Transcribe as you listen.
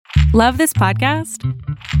Love this podcast?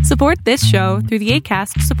 Support this show through the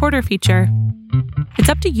Acast supporter feature. It's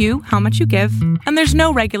up to you how much you give, and there's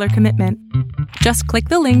no regular commitment. Just click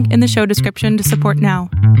the link in the show description to support now.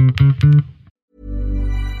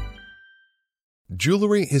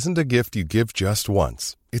 Jewelry isn't a gift you give just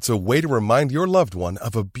once. It's a way to remind your loved one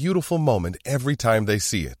of a beautiful moment every time they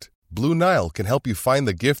see it. Blue Nile can help you find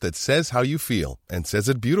the gift that says how you feel and says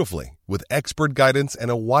it beautifully, with expert guidance and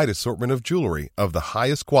a wide assortment of jewelry of the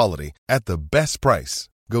highest quality at the best price.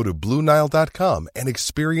 Go to BlueNile.com and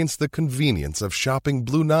experience the convenience of shopping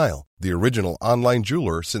Blue Nile, the original online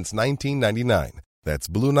jeweler since 1999. That's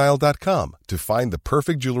BlueNile.com to find the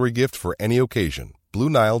perfect jewelry gift for any occasion.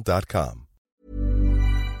 BlueNile.com.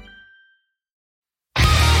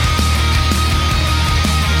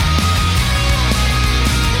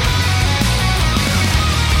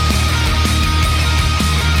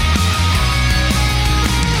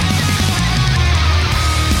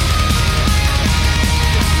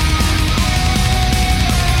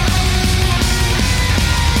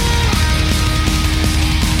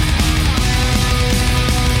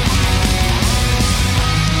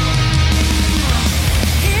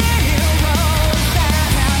 Here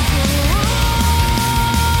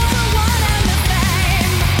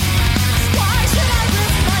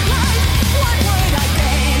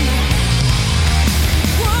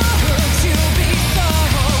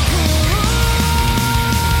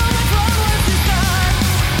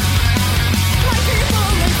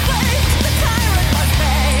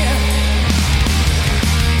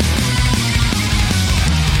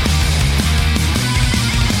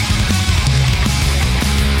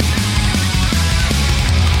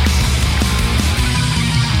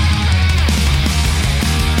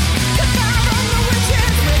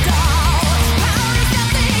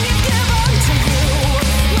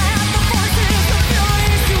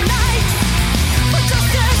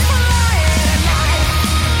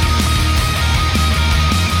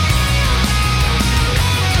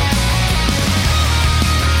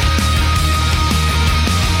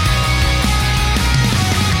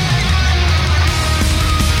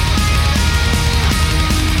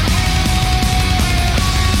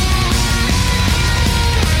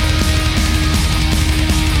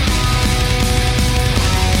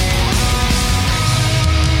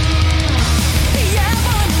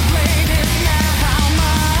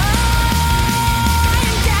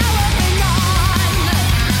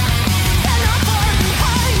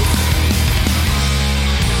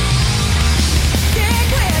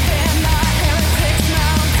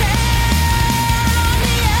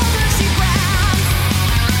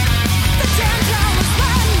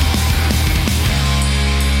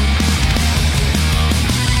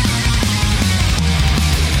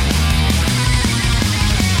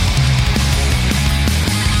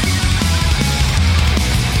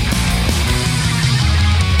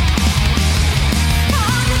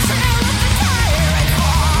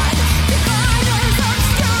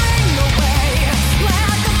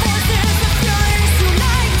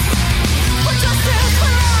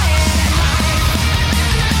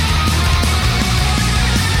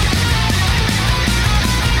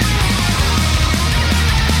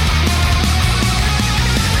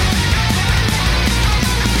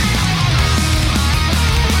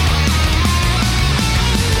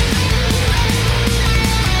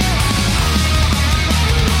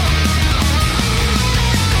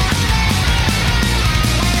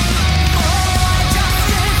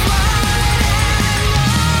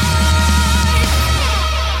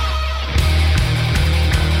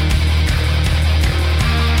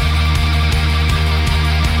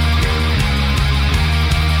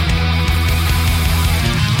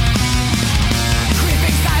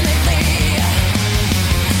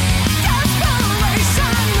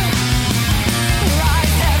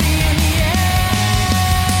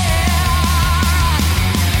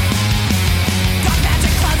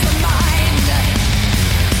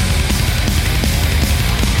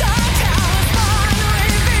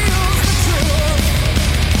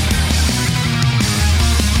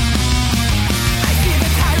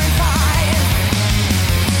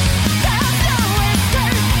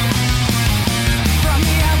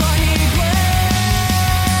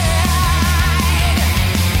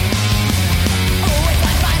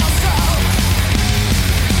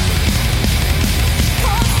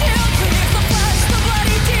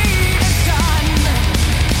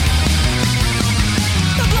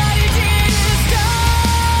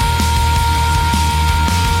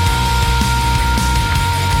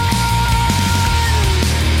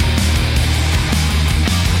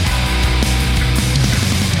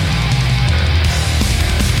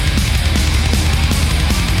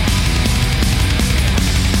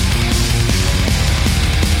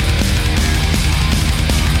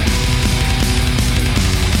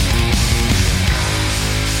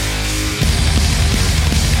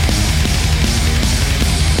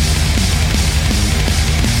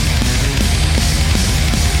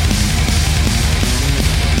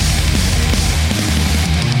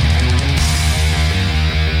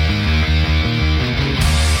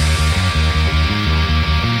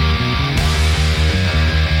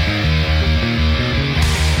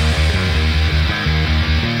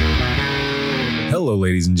Hello,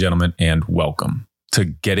 ladies and gentlemen, and welcome to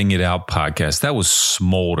Getting It Out podcast. That was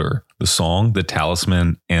Smolder, the song, The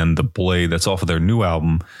Talisman, and The Blade. That's off of their new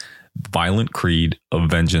album, Violent Creed of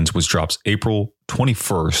Vengeance, which drops April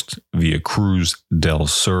 21st via Cruz del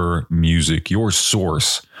Sur Music, your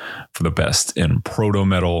source for the best in proto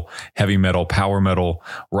metal, heavy metal, power metal,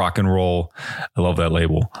 rock and roll. I love that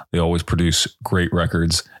label. They always produce great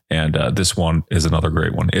records, and this one is another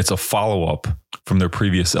great one. It's a follow-up from their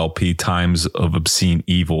previous LP, Times of Obscene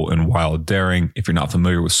Evil and Wild Daring. If you're not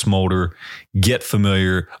familiar with Smolder, get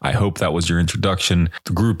familiar. I hope that was your introduction.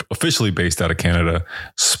 The group, officially based out of Canada,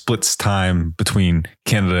 splits time between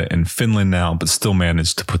Canada and Finland now, but still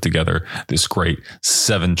managed to put together this great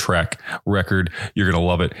 7-track record. You're going to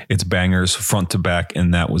love it. It's bangers front to back,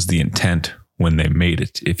 and that was the intent when they made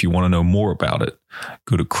it. If you want to know more about it,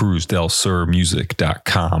 go to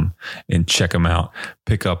cruzdelsurmusic.com and check them out.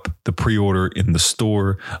 Pick up the pre-order in the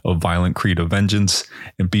store of Violent Creed of Vengeance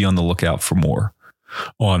and be on the lookout for more.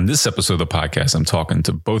 On this episode of the podcast, I'm talking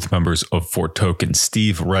to both members of Foretoken,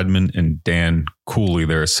 Steve Redman and Dan Cooley.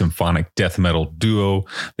 They're a symphonic death metal duo.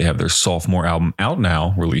 They have their sophomore album out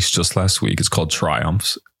now, released just last week. It's called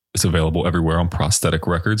Triumphs. It's available everywhere on Prosthetic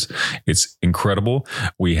Records. It's incredible.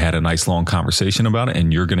 We had a nice long conversation about it,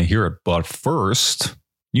 and you're going to hear it. But first,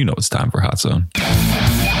 you know it's time for Hot Zone.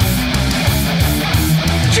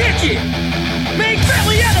 Kick it! Make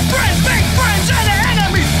family out of friends, make friends out of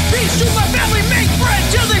enemies. Peace to my family, make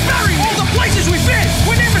friends till they bury all the places we've been.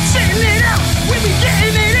 We're never sitting it out, we be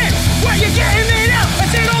getting it in. Where you getting it out? I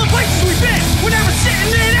said all the places we've been. We're never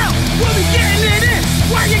sitting it out, we'll be getting it in.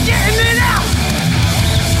 Where you getting it out?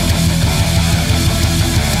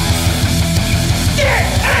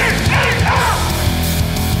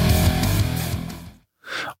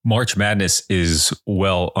 March Madness is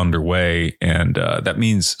well underway, and that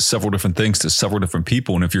means several different things to several different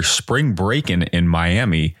people. And if you're spring breaking in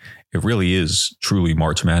Miami, it really is truly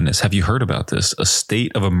March Madness. Have you heard about this? A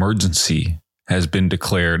state of emergency has been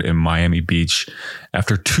declared in Miami Beach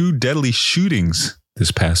after 2 deadly shootings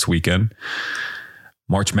this past weekend.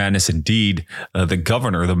 March Madness indeed. The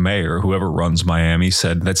governor, the mayor, whoever runs Miami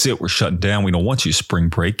said, that's it, we're shutting down. We don't want you spring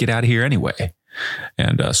break. Get out of here anyway.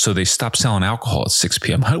 And so they stopped selling alcohol at 6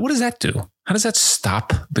 p.m. What does that do? How does that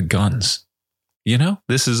stop the guns? You know,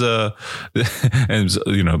 this is and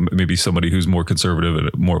you know, maybe somebody who's more conservative and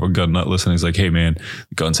more of a gun nut listening is like, hey man,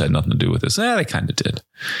 the guns had nothing to do with this. They kind of did.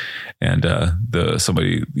 And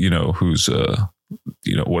somebody, you know, who's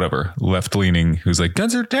whatever, left leaning, who's like,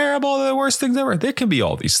 guns are terrible, they're the worst things ever. There can be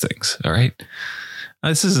all these things. All right.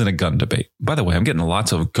 This isn't a gun debate. By the way, I'm getting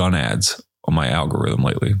lots of gun ads on my algorithm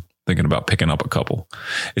lately. Thinking about picking up a couple.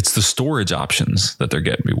 It's the storage options that they're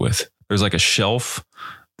getting me with. There's like a shelf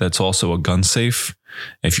that's also a gun safe.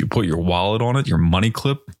 If you put your wallet on it, your money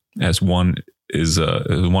clip, as one is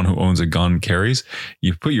one who owns a gun carries,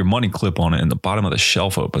 you put your money clip on it and the bottom of the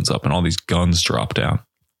shelf opens up and all these guns drop down.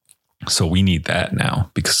 So we need that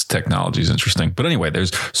now because technology is interesting. But anyway,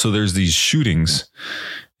 there's these shootings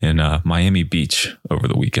in Miami Beach over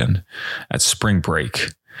the weekend at spring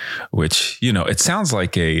break. Which, you know, it sounds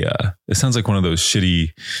like one of those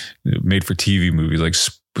shitty made for TV movies like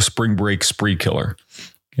Spring Break Spree Killer.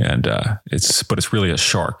 And it's really a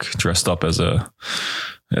shark dressed up as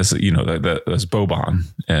Boban.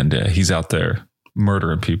 And he's out there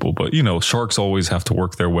murdering people. But, you know, sharks always have to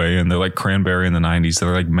work their way in. They're like cranberry in the 90s.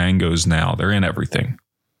 They're like mangoes now. They're in everything.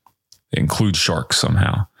 They include sharks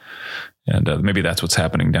somehow. And maybe that's what's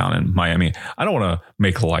happening down in Miami. I don't want to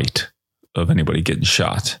make light of anybody getting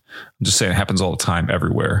shot. I'm just saying it happens all the time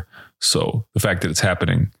everywhere. So the fact that it's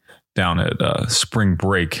happening down at spring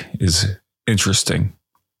break is interesting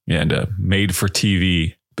and made for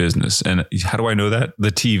TV business. And how do I know that? The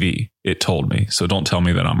TV, it told me. So don't tell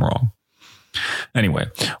me that I'm wrong. Anyway,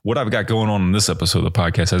 what I've got going on in this episode of the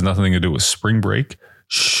podcast has nothing to do with spring break,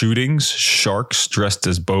 shootings, sharks dressed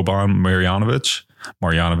as Boban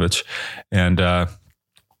Marjanovic, and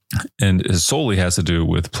it solely has to do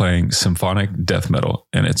with playing symphonic death metal.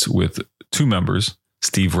 And it's with 2 members,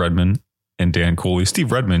 Steve Redman and Dan Cooley.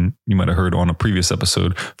 Steve Redman, you might have heard on a previous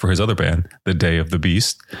episode for his other band, The Day of the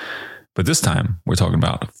Beast. But this time we're talking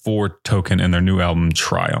about Foretoken and their new album,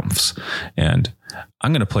 Triumphs. And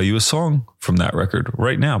I'm going to play you a song from that record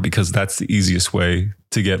right now because that's the easiest way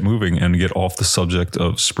to get moving and get off the subject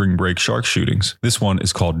of spring break shark shootings. This one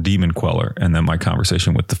is called Demon Queller, and then my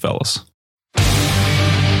conversation with the fellas.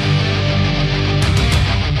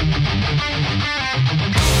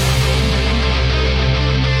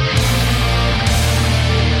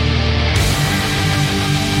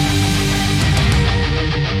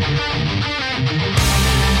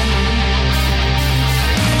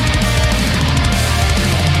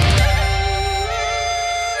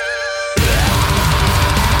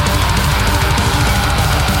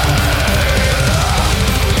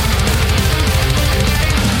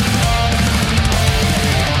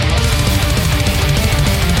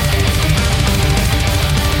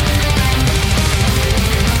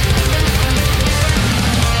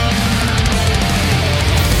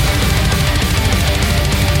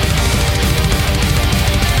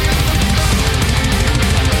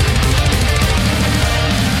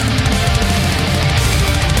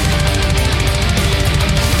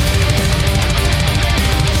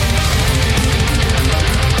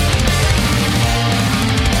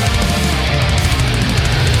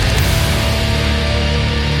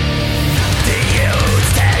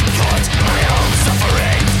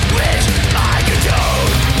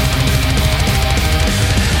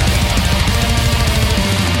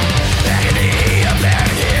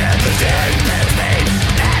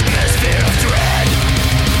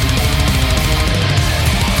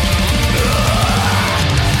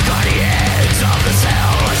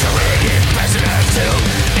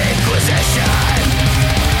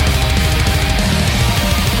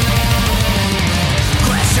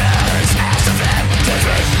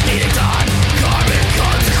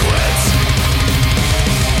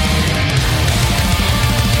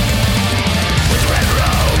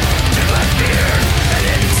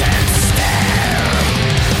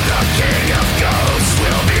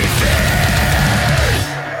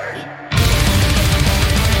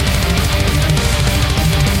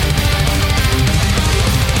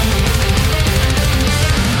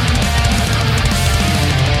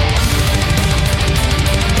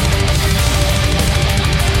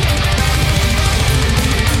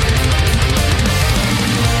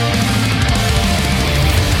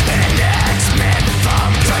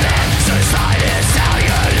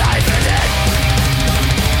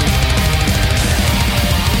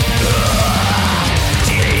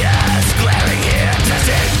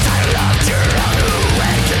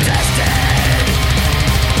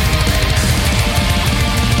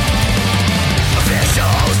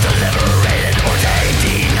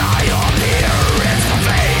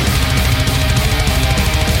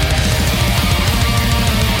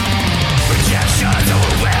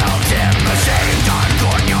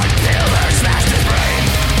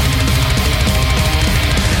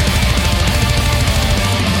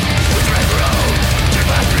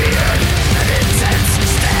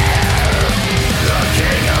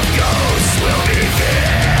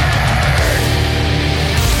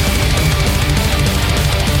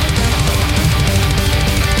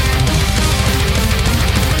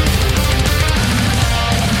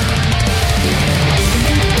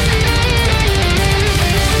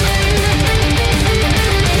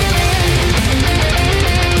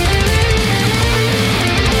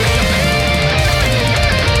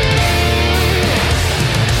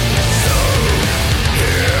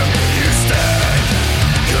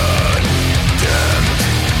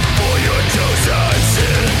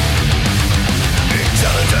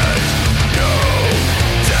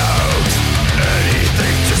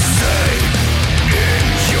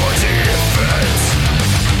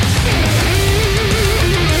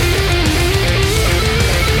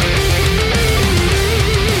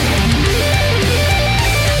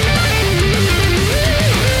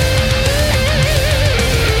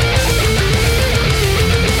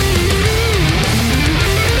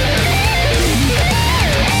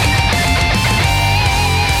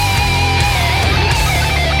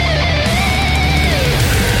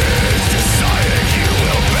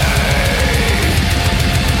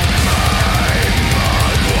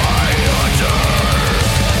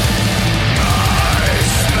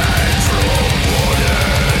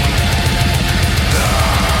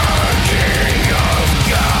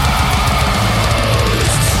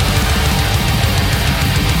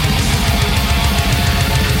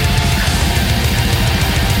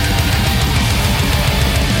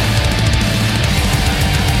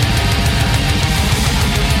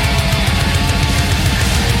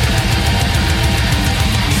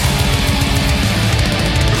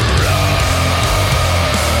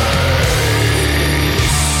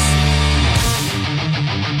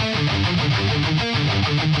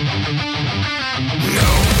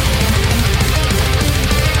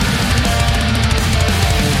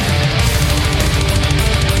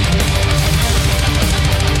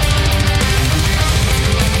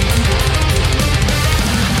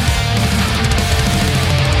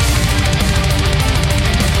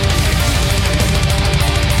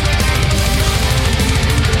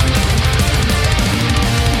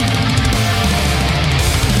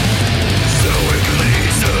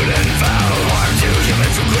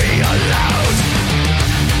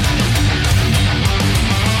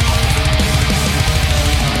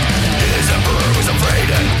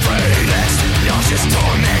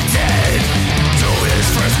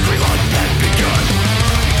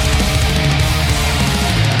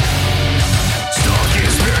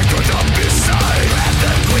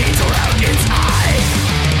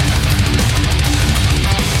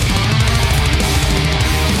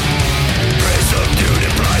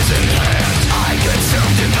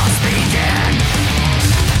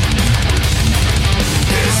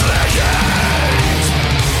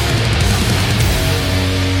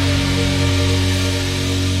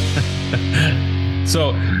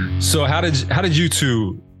 So how did you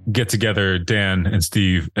two get together, Dan and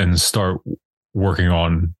Steve, and start working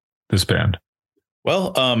on this band?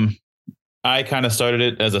 Well, I kind of started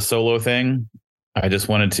it as a solo thing. I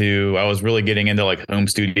was really getting into like home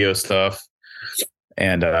studio stuff.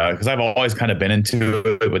 And because I've always kind of been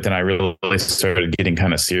into it, but then I really started getting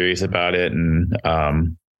kind of serious about it and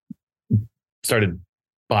started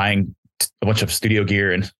buying a bunch of studio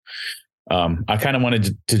gear. And I kind of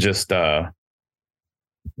wanted to just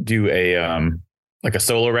do a like a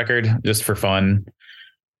solo record just for fun.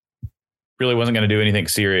 Really wasn't going to do anything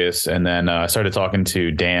serious. And then I started talking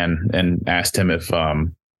to Dan and asked him if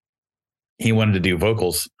he wanted to do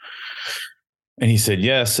vocals. And he said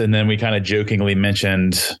yes. And then we kind of jokingly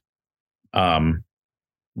mentioned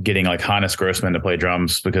getting like Hannes Grossman to play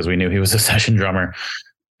drums because we knew he was a session drummer.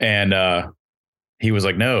 And he was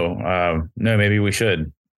like, no, maybe we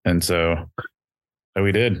should. And so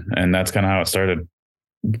we did. And that's kind of how it started.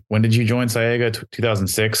 When did you join Saega?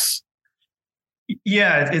 2006?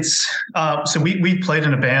 Yeah, it's so we played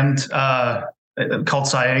in a band called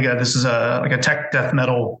Saega. This is like a tech death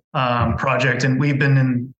metal project, and we've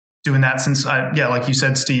been doing that since like you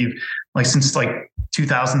said, Steve, like since like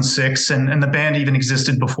 2006, and the band even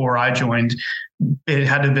existed before I joined. It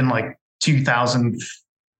had to have been like 2000.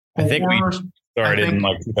 I think we started in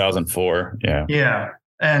like 2004. Yeah,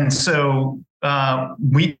 and so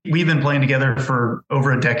we've been playing together for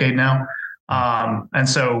over a decade now, and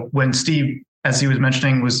so when Steve, as he was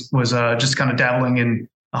mentioning, was just kind of dabbling in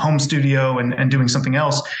a home studio and doing something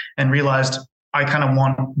else, and realized I kind of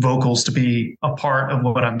want vocals to be a part of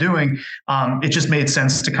what I'm doing. It just made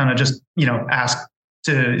sense to kind of just, ask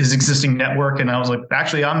to his existing network. And I was like,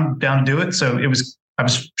 actually, I'm down to do it. So I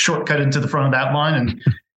was shortcutted to the front of that line, and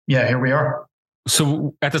yeah, here we are.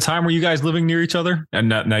 So at the time, were you guys living near each other? And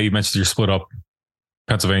now you mentioned you're split up,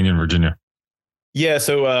 Pennsylvania and Virginia. Yeah.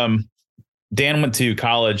 So Dan went to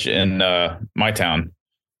college in my town,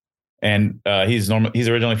 and he's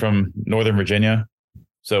originally from Northern Virginia.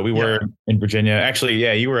 So we were in Virginia. Actually,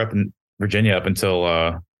 yeah, you were up in Virginia up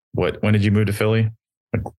until when did you move to Philly?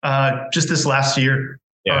 Just this last year.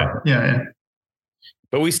 Yeah. Yeah.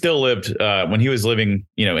 But we still lived when he was living,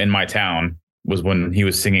 in my town was when he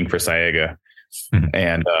was singing for Saega,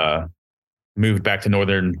 and moved back to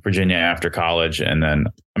Northern Virginia after college. And then,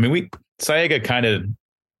 Saega kind of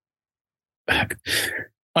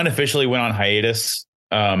unofficially went on hiatus.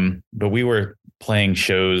 But we were playing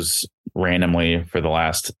shows randomly for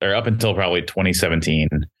up until probably 2017.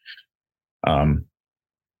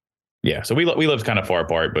 So we lived kind of far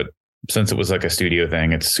apart, but since it was like a studio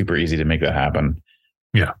thing, it's super easy to make that happen.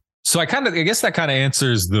 Yeah. So I guess that kind of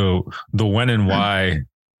answers the when and why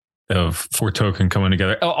of Foretoken coming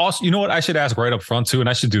together. Also, you know what? I should ask right up front too, and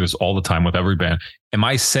I should do this all the time with every band. Am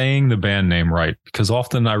I saying the band name right? Because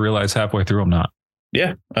often I realize halfway through I'm not.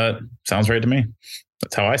 Yeah. Sounds right to me.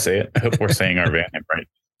 That's how I say it. I hope we're saying our band name right.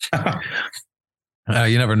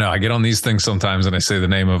 You never know. I get on these things sometimes and I say the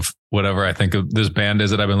name of whatever I think of this band is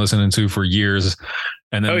that I've been listening to for years.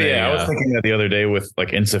 And then I was thinking that the other day with like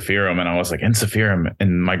Encephalum, and I was like Encephalum,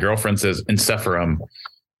 and my girlfriend says Encephalum,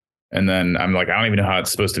 and then I'm like, I don't even know how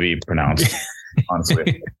it's supposed to be pronounced.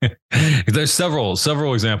 Honestly, there's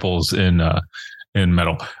several examples in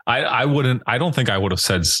metal. I don't think I would have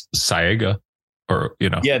said Saega.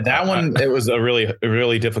 Yeah, that one, it was really,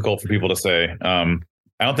 really difficult for people to say. I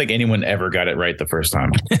don't think anyone ever got it right the first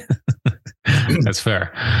time. That's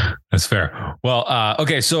fair. Well,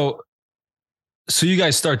 okay. So you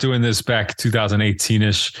guys start doing this back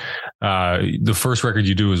 2018-ish. The first record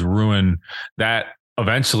you do is Ruin. That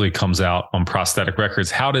eventually comes out on Prosthetic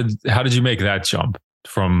Records. How did you make that jump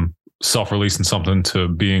from self-releasing something to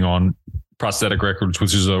being on Prosthetic Records,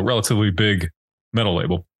 which is a relatively big metal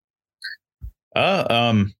label?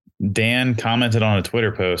 Dan commented on a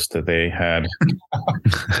Twitter post that they had,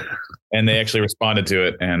 and they actually responded to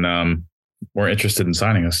it and were interested in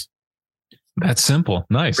signing us. That's simple.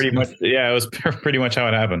 Nice. Pretty much. Yeah, it was pretty much how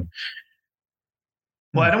it happened.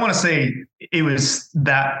 Well, I don't want to say it was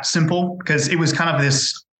that simple, because it was kind of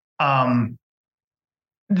this,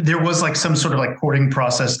 there was like some sort of like courting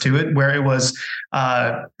process to it, where it was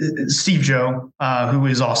Steve Joe, who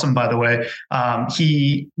is awesome, by the way.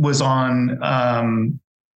 He was on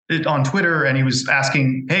Twitter, and he was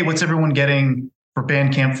asking, hey, what's everyone getting for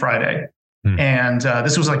Bandcamp Friday? And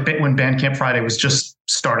this was like when Bandcamp Friday was just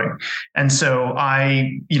starting. And so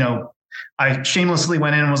I, I shamelessly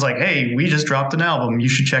went in and was like, hey, we just dropped an album. You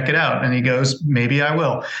should check it out. And he goes, maybe I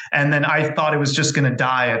will. And then I thought it was just going to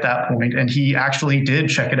die at that point. And he actually did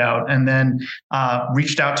check it out and then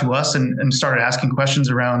reached out to us and started asking questions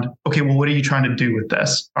around, okay, well, what are you trying to do with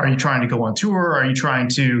this? Are you trying to go on tour? Are you trying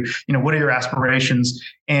to, what are your aspirations?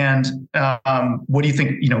 And what do you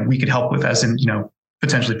think, we could help with as in,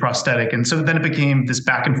 potentially prosthetic? And so then it became this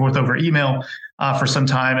back and forth over email for some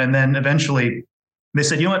time. And then eventually they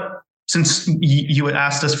said, you know what, since you had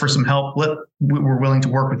asked us for some help, we're willing to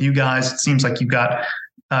work with you guys. It seems like you've got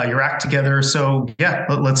your act together. So yeah,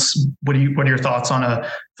 what are your thoughts on a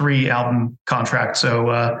 3-album contract?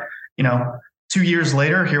 So, 2 years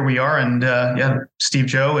later, here we are. And Steve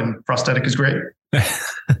Joe and prosthetic is great.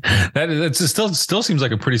 That still seems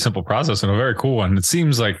like a pretty simple process and a very cool one. It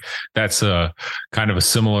seems like that's a kind of a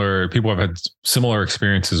similar, people have had similar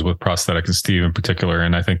experiences with prosthetic and Steve in particular.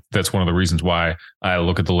 And I think that's one of the reasons why I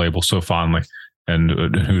look at the label so fondly and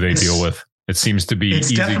who they deal with. It seems to be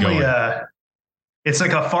easy going. It's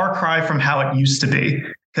like a far cry from how it used to be.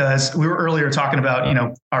 Because we were earlier talking about,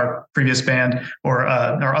 our previous band or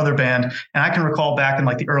our other band. And I can recall back in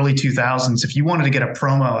like the early 2000s, if you wanted to get a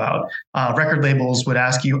promo out, record labels would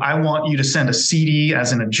ask you, I want you to send a CD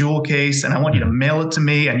as in a jewel case, and I want you to mail it to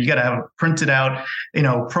me. And you got to have a printed out,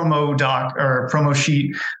 promo doc or promo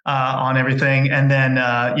sheet on everything. And then,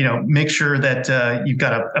 make sure that you've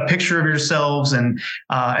got a picture of yourselves and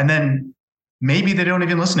then maybe they don't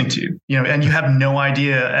even listening to you, and you have no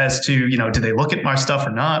idea as to, do they look at my stuff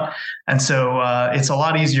or not? And so it's a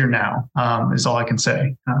lot easier now, is all I can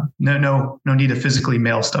say. No need to physically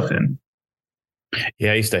mail stuff in.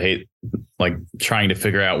 Yeah, I used to hate like trying to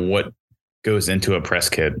figure out what goes into a press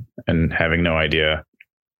kit and having no idea.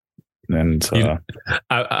 And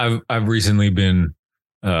I've recently been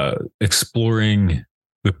exploring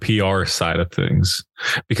the PR side of things,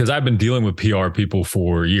 because I've been dealing with PR people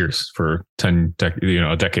for years, for a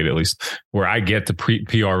decade at least, where I get the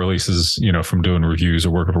PR releases, from doing reviews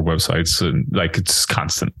or working for websites, and like it's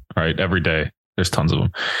constant, right? Every day there's tons of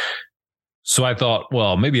them. So I thought,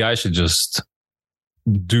 well, maybe I should just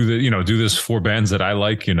do this for bands that I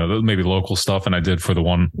like, maybe local stuff. And I did for the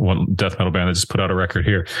one death metal band that just put out a record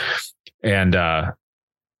here. And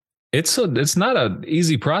it's not an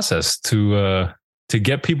easy process to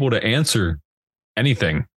get people to answer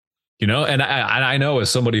anything, and I know as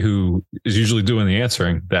somebody who is usually doing the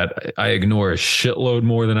answering that I ignore a shitload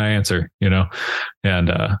more than I answer, and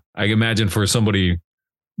I imagine for somebody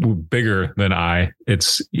bigger than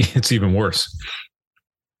it's even worse.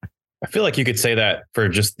 I feel like you could say that for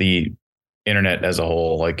just the internet as a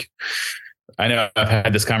whole. Like, I know I've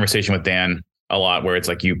had this conversation with Dan a lot where it's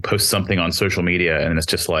like you post something on social media and it's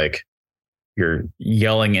just like you're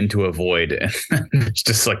yelling into a void and it's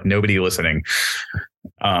just like nobody listening.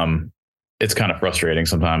 It's kind of frustrating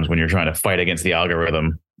sometimes when you're trying to fight against the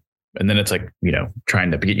algorithm, and then it's like,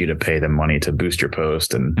 trying to get you to pay them money to boost your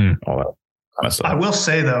post and all that kind of stuff. I will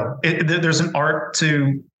say though, there's an art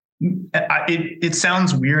to it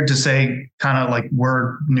sounds weird to say kind of like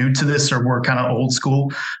we're new to this or we're kind of old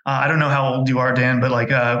school. I don't know how old you are, Dan, but like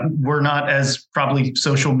we're not as probably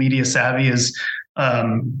social media savvy as a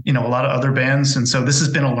lot of other bands. And so this has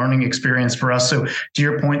been a learning experience for us. So to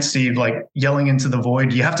your point, Steve, like yelling into the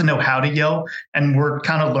void, you have to know how to yell, and we're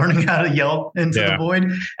kind of learning how to yell into the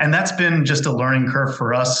void. And that's been just a learning curve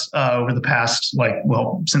for us over the past,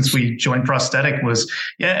 since we joined prosthetic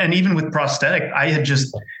and even with prosthetic, I had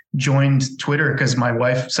just joined Twitter because my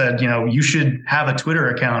wife said, you should have a Twitter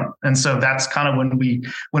account. And so that's kind of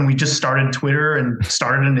when we just started Twitter and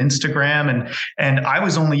started an Instagram, and I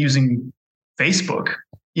was only using Facebook,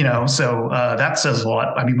 so that says a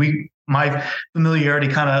lot. I mean, my familiarity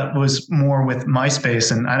kind of was more with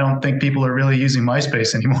MySpace, and I don't think people are really using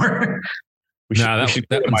MySpace anymore.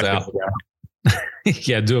 That one's out.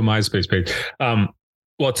 Yeah, do a MySpace page.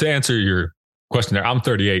 Well, to answer your question there, I'm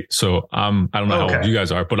 38, so I don't know how old you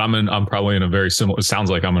guys are, but I'm probably in a very similar. It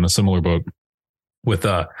sounds like I'm in a similar boat with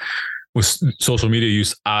social media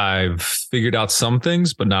use. I've figured out some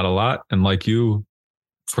things, but not a lot. And like you,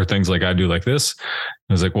 for things like I do like this,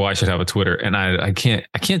 I was like, well, I should have a Twitter, and I can't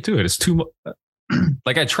do it. It's too much.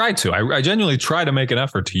 Like I try to, I genuinely try to make an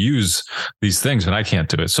effort to use these things, and I can't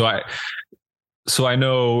do it. So I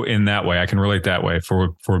know in that way I can relate that way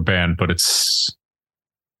for a band, but it's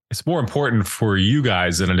more important for you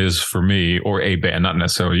guys than it is for me or a band, not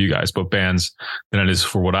necessarily you guys, but bands than it is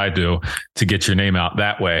for what I do to get your name out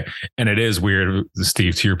that way. And it is weird,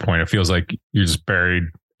 Steve, to your point, it feels like you're just buried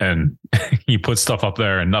and you put stuff up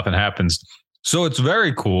there and nothing happens. So it's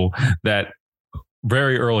very cool that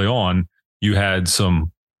very early on you had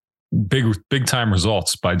some big time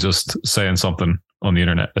results by just saying something on the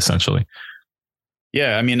internet, essentially.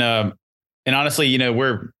 Yeah. I mean, and honestly, you know,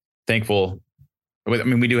 we're thankful. I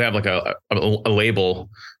mean, we do have like a label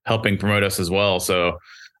helping promote us as well. So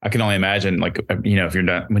I can only imagine, like, you know, if you're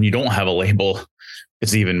not, when you don't have a label,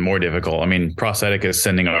 it's even more difficult. I mean, Prosthetic is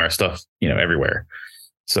sending our stuff, you know, everywhere.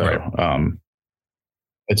 So, right.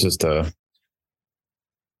 It's just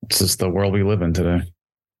the world we live in today.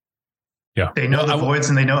 Yeah. They know the voids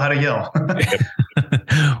and they know how to yell.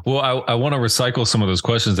 Well, I want to recycle some of those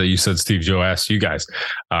questions that you said Steve Joe asked you guys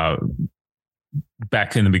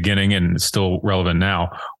back in the beginning and still relevant now.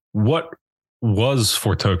 What was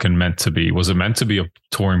Foretoken meant to be? Was it meant to be a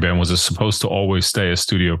touring band? Was it supposed to always stay a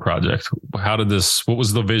studio project? What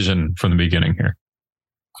was the vision from the beginning here?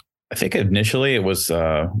 I think initially it was,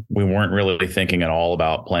 we weren't really thinking at all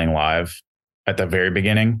about playing live at the very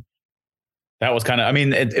beginning. That was kind of, I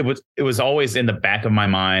mean, it was always in the back of my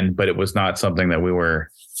mind, but it was not something that we were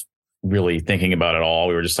really thinking about at all.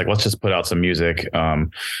 We were just like, let's just put out some music.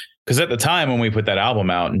 Because at the time when we put that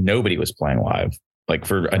album out, nobody was playing live, like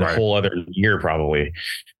for a whole other year, probably.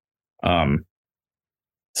 So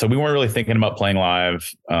we weren't really thinking about playing live.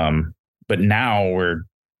 But now we're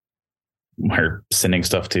sending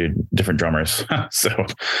stuff to different drummers. So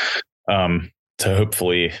to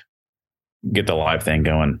hopefully get the live thing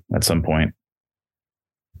going at some point,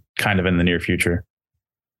 kind of in the near future.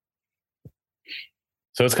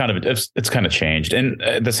 So it's kind of changed. And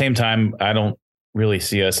at the same time, I don't really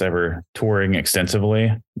see us ever touring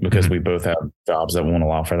extensively because we both have jobs that won't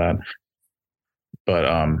allow for that.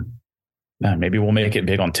 But maybe we'll make it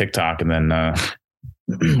big on TikTok and then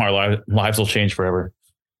our lives will change forever.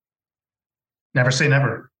 Never say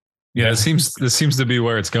never. Yeah, this seems to be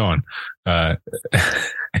where it's going. You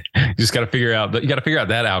just got to figure out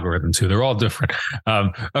that algorithm too. They're all different.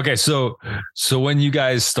 Okay, so when you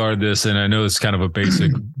guys started this, and I know it's kind of a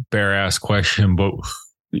basic bare ass question, but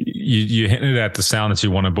you hinted at the sound that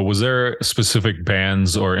you wanted. But was there specific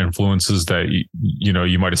bands or influences that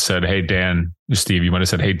you might have said, "Hey Dan, Steve," you might have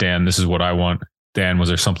said, "Hey Dan, this is what I want." Dan, was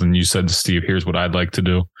there something you said to Steve? Here's what I'd like to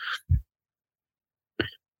do.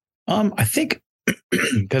 I think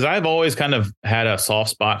because I've always kind of had a soft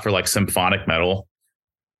spot for like symphonic metal,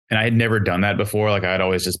 and I had never done that before. Like I'd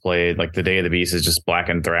always just played like the Day of the Beast is just black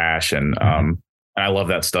and thrash, and I love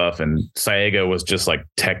that stuff. And Saego was just like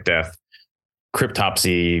tech death,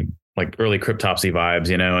 cryptopsy, like early cryptopsy vibes,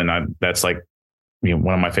 and that's like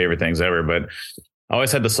one of my favorite things ever. But I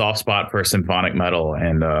always had the soft spot for symphonic metal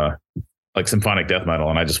and like symphonic death metal,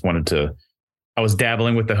 and I just wanted to. I was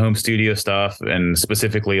dabbling with the home studio stuff and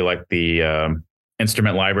specifically like the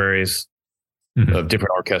instrument libraries of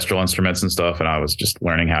different orchestral instruments and stuff. And I was just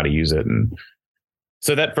learning how to use it. And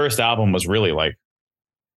so that first album was really like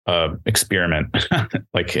experiment,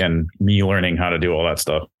 like, and me learning how to do all that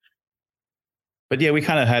stuff. But yeah, we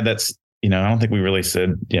kind of had that, I don't think we really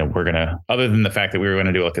said, we're going to, other than the fact that we were going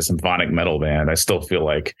to do like a symphonic metal band, I still feel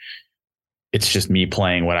like it's just me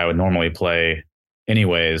playing what I would normally play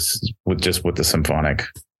anyways, with the symphonic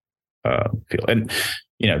feel. And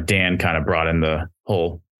Dan kind of brought in the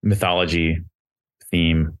whole mythology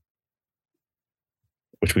theme,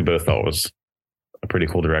 which we both thought was a pretty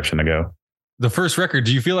cool direction to go. The first record,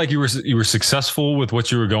 do you feel like you were successful with what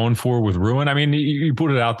you were going for with Ruin? I mean, you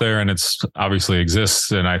put it out there and it's obviously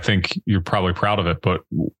exists, and I think you're probably proud of it, but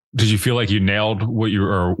did you feel like you nailed what you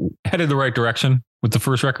were headed the right direction with the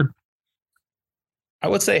first record? I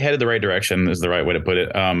would say headed the right direction is the right way to put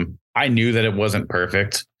it. I knew that it wasn't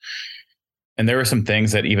perfect. And there were some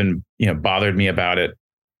things that even, bothered me about it,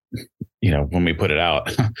 when we put it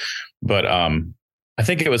out. But I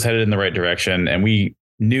think it was headed in the right direction. And we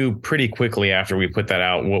knew pretty quickly after we put that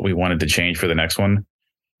out what we wanted to change for the next one.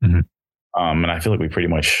 And I feel like we pretty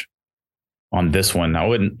much on this one, I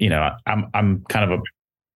wouldn't, I'm kind of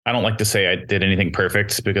I don't like to say I did anything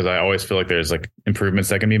perfect because I always feel like there's like improvements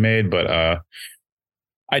that can be made. But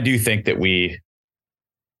I do think that we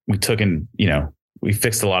took in, we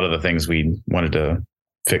fixed a lot of the things we wanted to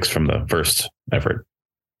fix from the first effort.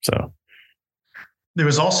 So there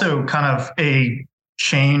was also kind of a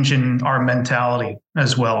change in our mentality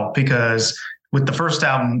as well, because with the first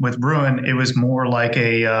album with Ruin, it was more like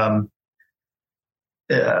a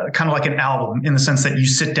kind of like an album in the sense that you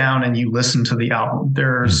sit down and you listen to the album.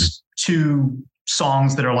 There's two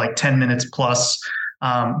songs that are like 10 minutes plus.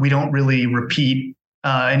 We don't really repeat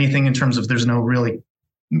anything in terms of there's no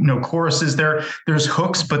choruses there. There's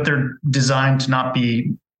hooks, but they're designed to not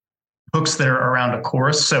be hooks that are around a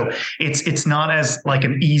chorus. So it's not as like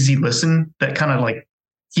an easy listen that kind of like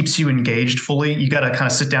keeps you engaged fully. You got to kind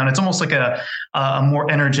of sit down. It's almost like a more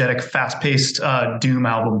energetic, fast-paced doom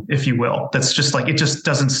album, if you will. That's just like, it just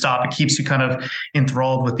doesn't stop. It keeps you kind of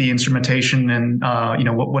enthralled with the instrumentation and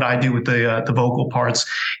what I do with the vocal parts.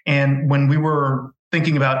 And when we were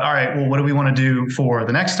thinking about, all right, well, what do we want to do for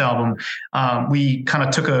the next album? We kind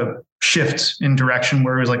of took a shift in direction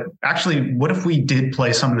where it was like, actually, what if we did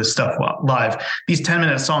play some of this stuff live? These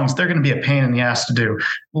 10-minute songs, they're going to be a pain in the ass to do.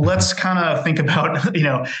 Let's kind of think about,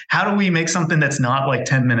 how do we make something that's not like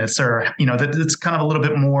 10 minutes or, that's kind of a little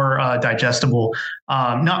bit more digestible,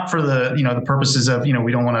 not for the purposes of,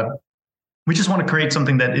 we just want to create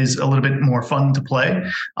something that is a little bit more fun to play.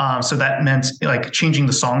 So that meant like changing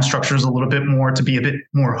the song structures a little bit more to be a bit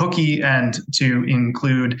more hooky and to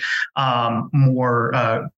include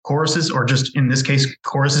more choruses, or just in this case,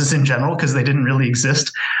 choruses in general, because they didn't really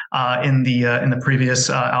exist in the previous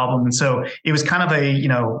album. And so it was kind of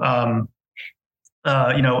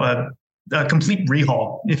a complete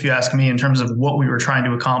rehaul, if you ask me, in terms of what we were trying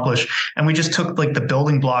to accomplish. And we just took like the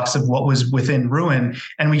building blocks of what was within Ruin,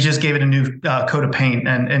 and we just gave it a new coat of paint.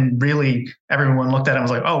 And really everyone looked at it and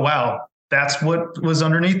was like, oh, wow, that's what was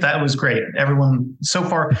underneath. That was great. Everyone, so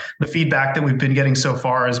far, the feedback that we've been getting so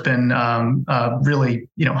far has been really,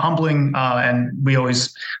 humbling. And we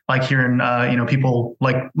always like hearing, people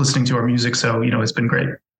like listening to our music. So, it's been great.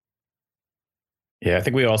 Yeah, I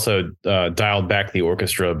think we also dialed back the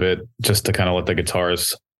orchestra a bit just to kind of let the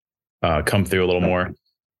guitars come through a little more.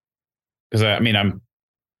 Because I'm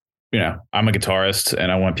a guitarist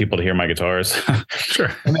and I want people to hear my guitars.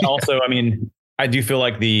 Sure. And then also, I do feel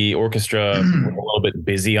like the orchestra was a little bit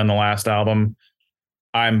busy on the last album.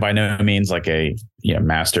 I'm by no means like a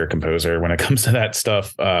master composer when it comes to that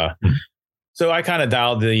stuff. So I kind of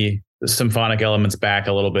dialed the symphonic elements back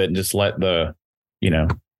a little bit and just let the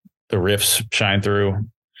riffs shine through.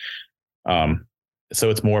 So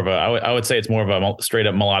it's more of I would say it's more of a straight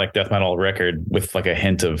up melodic death metal record with like a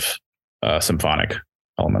hint of symphonic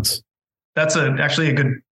elements. That's actually a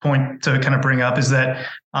good point to kind of bring up, is that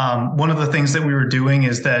one of the things that we were doing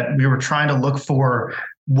is that we were trying to look for,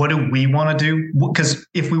 what do we want to do? Because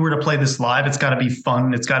if we were to play this live, it's got to be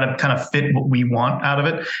fun. It's got to kind of fit what we want out of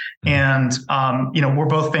it. And, we're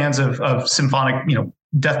both fans of symphonic,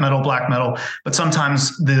 death metal, black metal, but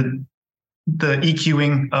sometimes the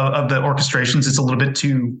EQing of the orchestrations is a little bit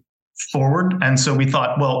too forward. And so we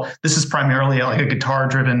thought, well, this is primarily like a guitar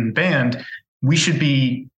driven band. We should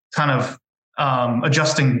be kind of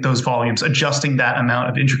adjusting those volumes, adjusting that amount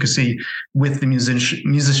of intricacy with the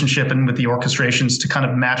musicianship and with the orchestrations to kind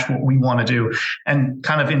of match what we want to do. And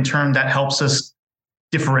kind of in turn, that helps us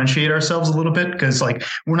differentiate ourselves a little bit, because like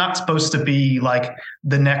we're not supposed to be like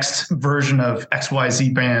the next version of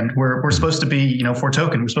XYZ band. We're supposed to be,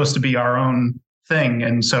 Foretoken. We're supposed to be our own thing.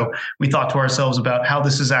 And so we thought to ourselves about how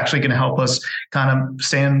this is actually going to help us kind of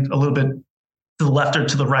stand a little bit to the left or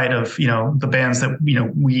to the right of, the bands that,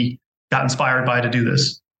 we got inspired by to do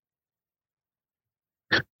this.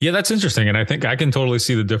 Yeah, that's interesting. And I think I can totally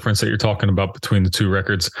see the difference that you're talking about between the two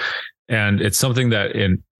records. And it's something that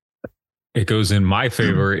it goes in my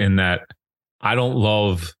favor in that I don't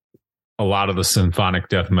love a lot of the symphonic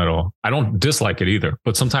death metal. I don't dislike it either,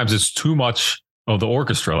 but sometimes it's too much of the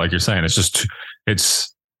orchestra. Like you're saying, it's just,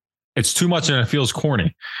 it's too much and it feels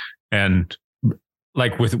corny. And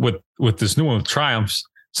like with this new one with Triumphs,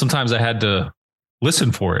 sometimes I had to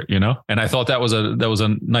listen for it, and I thought that was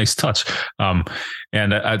a nice touch.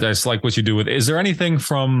 And I just like what you do with it. Is there anything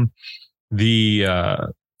from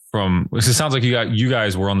it sounds like you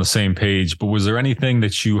guys were on the same page, but was there anything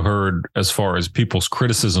that you heard as far as people's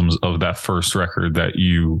criticisms of that first record that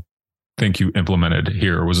you think you implemented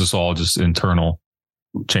here? Or was this all just internal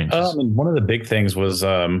changes? One of the big things was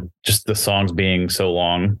just the songs being so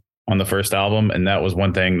long on the first album. And that was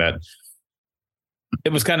one thing that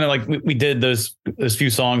it was kind of like we did those few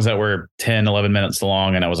songs that were 10, 11 minutes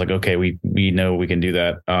long. And I was like, okay, we know we can do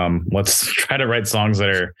that. Let's try to write songs that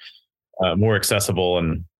are more accessible.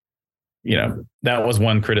 And, that was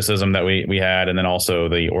one criticism that we had. And then also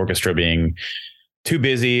the orchestra being too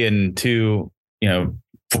busy and too,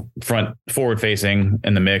 forward facing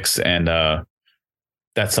in the mix. And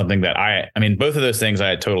that's something that both of those things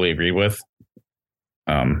I totally agree with.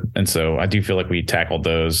 And so I do feel like we tackled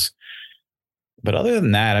those. But other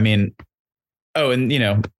than that, I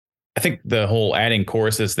think the whole adding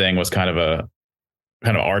choruses thing was kind of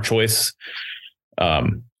our choice.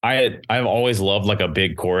 I've always loved like a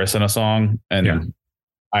big chorus in a song, and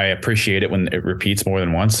I appreciate it when it repeats more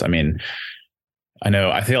than once. I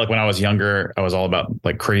feel like when I was younger, I was all about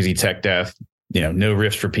like crazy tech death, no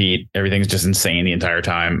riffs repeat. Everything's just insane the entire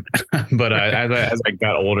time. But as I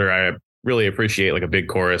got older, really appreciate like a big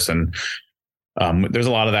chorus, and there's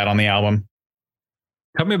a lot of that on the album.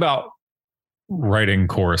 Tell me about writing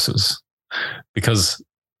choruses, because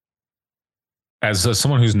as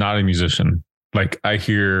someone who's not a musician, like I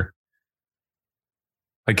hear,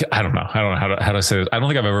 like, I don't know how to say this. I don't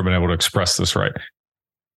think I've ever been able to express this right.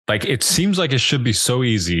 Like, it seems like it should be so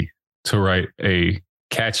easy to write a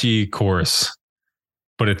catchy chorus,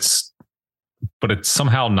 but it's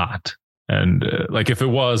somehow not. And like, if it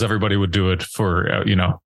was, everybody would do it for,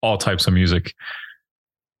 all types of music.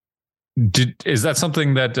 Is that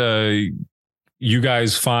something that you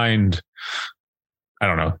guys find, I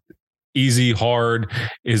don't know, easy, hard?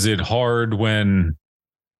 Is it hard when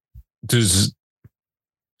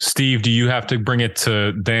Steve, do you have to bring it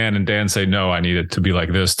to Dan and Dan say, no, I need it to be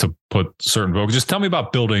like this to put certain vocals? Just tell me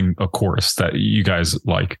about building a chorus that you guys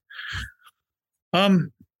like. I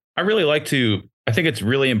really like to, I think it's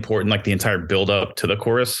really important, like the entire build up to the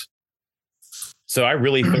chorus. So I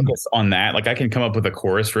really focus on that. Like I can come up with a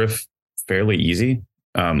chorus riff fairly easy.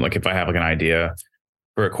 Like if I have like an idea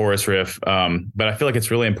for a chorus riff. But I feel like it's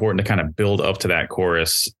really important to kind of build up to that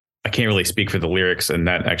chorus. I can't really speak for the lyrics, and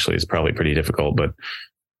that actually is probably pretty difficult, but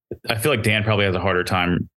I feel like Dan probably has a harder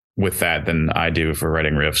time with that than I do for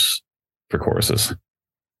writing riffs for choruses.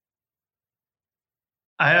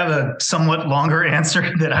 I have a somewhat longer answer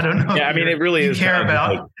that I don't know. Yeah, I mean, it really is care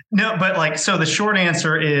about. No, but like, so the short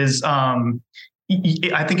answer is,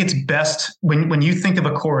 I think it's best when you think of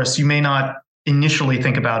a chorus, you may not initially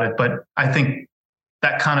think about it, but I think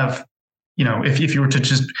that kind of, if you were to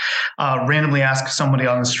just randomly ask somebody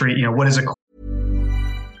on the street, what is a chorus?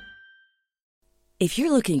 If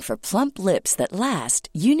you're looking for plump lips that last,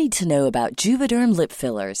 you need to know about Juvederm lip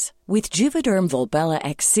fillers. With Juvederm Volbella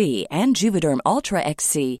XC and Juvederm Ultra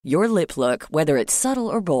XC, your lip look, whether it's subtle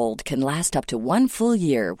or bold, can last up to 1 full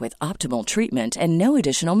year with optimal treatment and no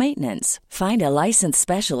additional maintenance. Find a licensed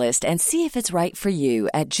specialist and see if it's right for you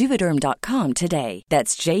at Juvederm.com today.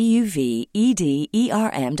 That's JUVEDERM.com.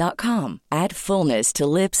 Add fullness to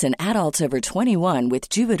lips in adults over 21 with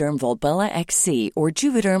Juvederm Volbella XC or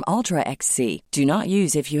Juvederm Ultra XC. Do not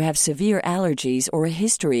use if you have severe allergies or a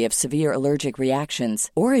history of severe allergic reactions,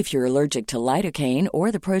 or if you're allergic to lidocaine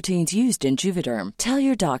or the proteins used in Juvederm. Tell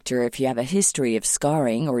your doctor if you have a history of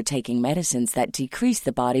scarring or taking medicines that decrease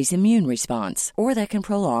the body's immune response or that can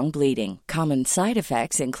prolong bleeding. Common side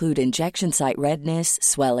effects include injection site redness,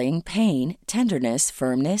 swelling, pain, tenderness,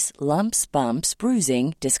 firmness, lumps, bumps,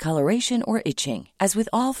 bruising, discoloration, or itching. As with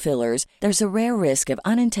all fillers, there's a rare risk of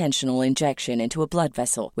unintentional injection into a blood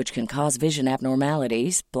vessel, which can cause vision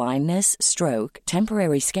abnormalities, blindness, stroke,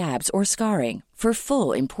 temporary scabs, or scarring. For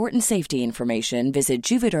full, important safety information, visit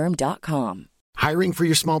Juvederm.com. Hiring for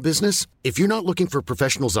your small business? If you're not looking for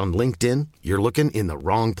professionals on LinkedIn, you're looking in the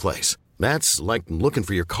wrong place. That's like looking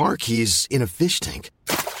for your car keys in a fish tank.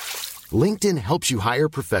 LinkedIn helps you hire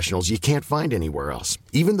professionals you can't find anywhere else,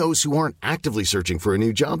 even those who aren't actively searching for a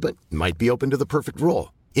new job but might be open to the perfect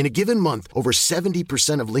role. In a given month, over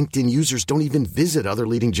 70% of LinkedIn users don't even visit other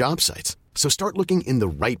leading job sites. So start looking in the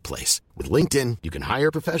right place. With LinkedIn, you can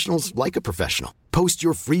hire professionals like a professional. Post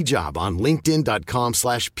your free job on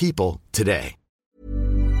linkedin.com/people today.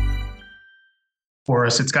 For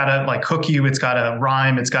us, it's got to like hook you. It's got to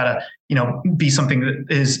rhyme. It's got to, be something that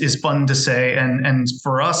is fun to say. And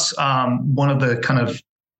for us, one of the kind of,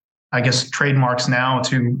 I guess, trademarks now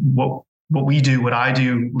to what we do, what I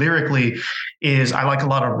do lyrically, is I like a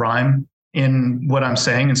lot of rhyme in what I'm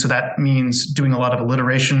saying. And so that means doing a lot of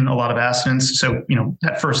alliteration, a lot of assonance. So,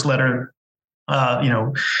 that first letter,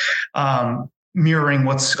 mirroring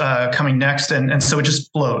what's coming next. And so it just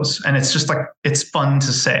flows, and it's just like, it's fun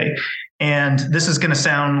to say. And this is going to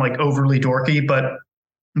sound like overly dorky, but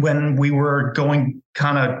when we were going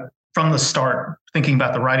kind of from the start, thinking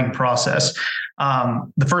about the writing process,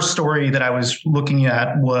 the first story that I was looking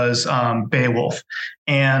at was Beowulf.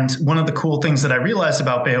 And one of the cool things that I realized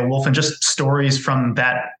about Beowulf, and just stories from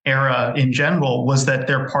that era in general, was that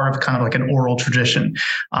they're part of kind of like an oral tradition.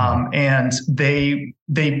 And they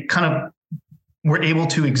kind of were able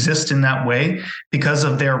to exist in that way because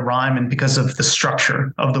of their rhyme and because of the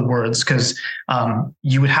structure of the words, because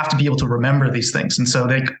you would have to be able to remember these things. And so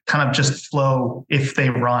they kind of just flow if they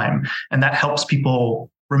rhyme, and that helps people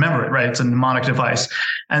remember it, right? It's a mnemonic device.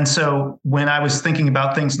 And so when I was thinking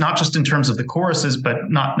about things, not just in terms of the choruses, but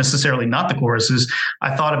not necessarily not the choruses,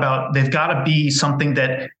 I thought about they've got to be something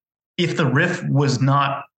that if the riff was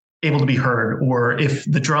not able to be heard, or if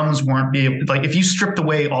the drums weren't like if you stripped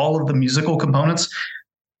away all of the musical components,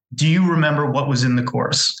 do you remember what was in the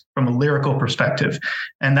chorus from a lyrical perspective?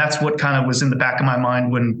 And that's what kind of was in the back of my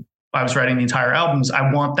mind when I was writing the entire albums.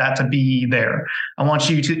 I want that to be there. I want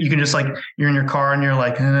you can just like, you're in your car and you're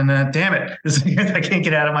like, damn it, I can't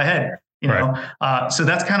get out of my head. So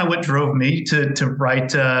that's kind of what drove me to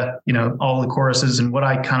write, all the choruses and what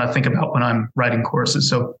I kind of think about when I'm writing choruses.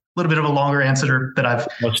 So a little bit of a longer answer that I've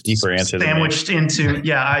much deeper answer sandwiched into.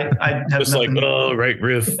 Yeah. I have just nothing. Right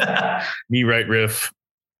riff, me right riff.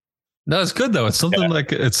 No, it's good though. It's something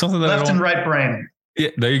it's something that left and right brain. Yeah,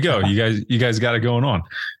 there you go. You guys got it going on.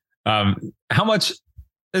 How much?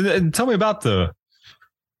 And tell me about the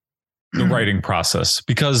writing process,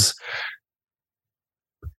 because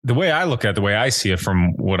the way I look at it, the way I see it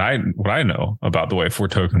from what I know about the way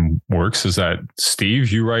Foretoken works is that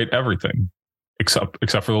Steve, you write everything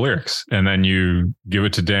except for the lyrics, and then you give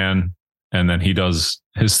it to Dan, and then he does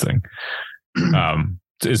his thing.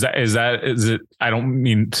 Is it? I don't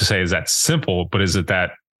mean to say is that simple, but is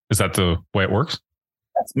that the way it works?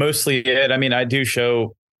 That's mostly it. I mean, I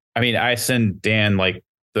send Dan like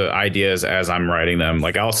the ideas as I'm writing them.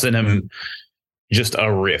 Like I'll send him just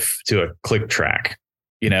a riff to a click track,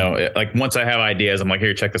 like once I have ideas, I'm like,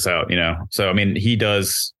 here, check this out, So, I mean, he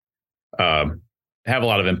does have a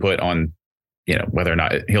lot of input on, whether or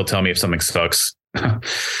not he'll tell me if something sucks.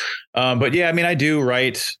 But yeah, I mean, I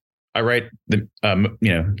write the,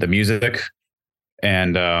 the music,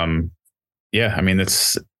 and yeah, I mean,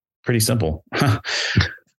 it's pretty simple.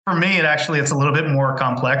 For me, it's a little bit more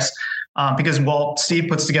complex because while Steve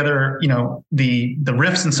puts together, the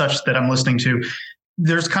riffs and such that I'm listening to,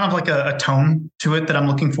 there's kind of like a tone to it that I'm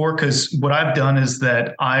looking for. Because what I've done is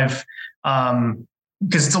that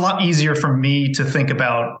because it's a lot easier for me to think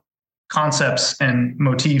about concepts and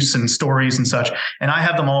motifs and stories and such. And I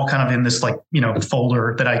have them all kind of in this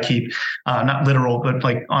folder that I keep, not literal, but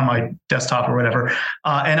like on my desktop or whatever.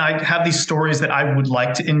 And I have these stories that I would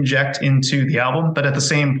like to inject into the album. But at the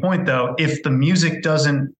same point though, if the music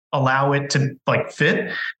doesn't allow it to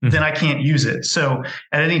fit, then I can't use it. So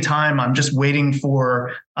at any time I'm just waiting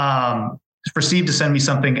for Steve to send me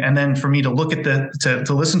something, and then for me to look at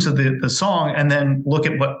to listen to the song, and then look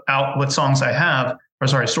at what songs I have,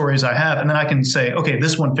 stories I have. And then I can say, okay,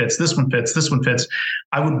 this one fits, this one fits, this one fits.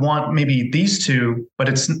 I would want maybe these two, but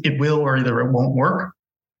it will, or either it won't work.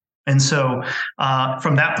 And so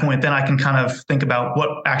from that point, then I can kind of think about what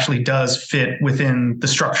actually does fit within the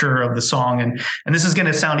structure of the song. And this is going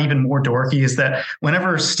to sound even more dorky, is that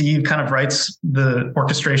whenever Steve kind of writes the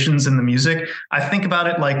orchestrations and the music, I think about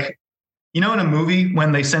it like, in a movie,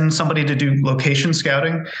 when they send somebody to do location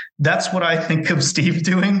scouting, that's what I think of Steve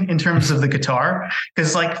doing in terms of the guitar.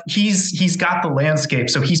 Because he's got the landscape.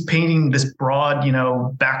 So he's painting this broad,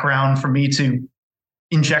 background for me to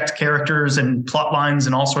inject characters and plot lines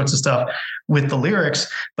and all sorts of stuff with the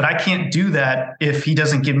lyrics. But I can't do that if he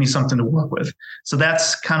doesn't give me something to work with. So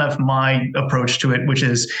that's kind of my approach to it, which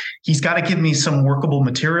is he's got to give me some workable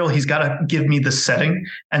material. He's got to give me the setting,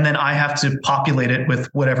 and then I have to populate it with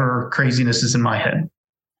whatever craziness is in my head.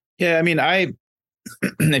 Yeah. I mean,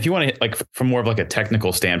 if you want to from more of a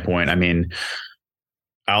technical standpoint, I mean,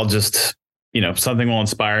 I'll just, something will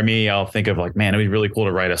inspire me. I'll think of man, it'd be really cool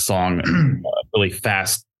to write a song really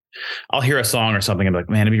fast. I'll hear a song or something and be like,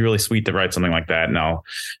 man, it'd be really sweet to write something like that. And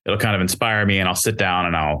it'll kind of inspire me, and I'll sit down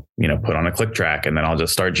and I'll, put on a click track, and then I'll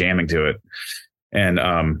just start jamming to it.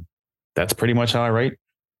 And that's pretty much how I write.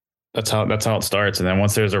 That's how it starts. And then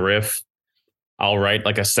once there's a riff, I'll write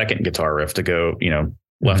a second guitar riff to go,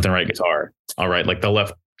 left and right guitar. I'll write the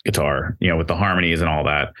left guitar, with the harmonies and all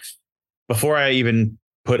that before I even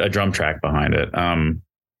put a drum track behind it. And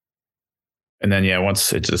then,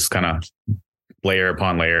 once it just kind of layer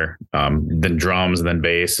upon layer, then drums, and then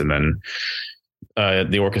bass, and then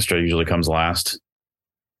the orchestra usually comes last.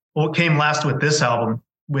 What came last with this album?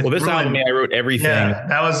 This album, I wrote everything. Yeah,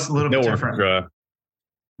 that was a little bit different. Orchestra,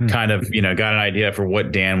 kind of, got an idea for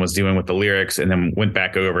what Dan was doing with the lyrics, and then went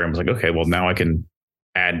back over and was like, okay, well, now I can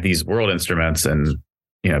add these world instruments, and,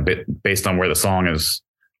 based on where the song is,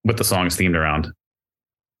 what the song is themed around.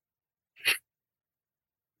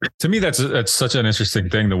 To me, that's such an interesting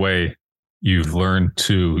thing, the way you've learned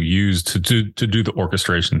to use to do the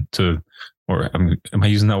orchestration, am I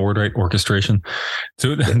using that word right? Orchestration.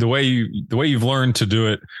 The way you've learned to do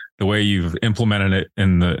it, the way you've implemented it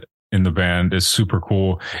in the band is super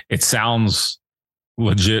cool. It sounds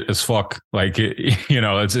legit as fuck.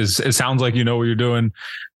 It sounds like you know what you're doing.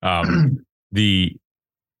 Dan,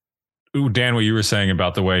 what you were saying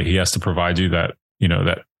about the way he has to provide you that,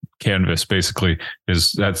 that canvas basically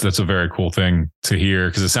that's a very cool thing to hear,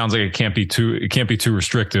 because it sounds like it can't be too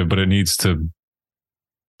restrictive, but there needs to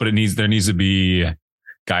be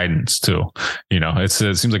guidance too. It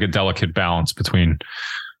seems like a delicate balance between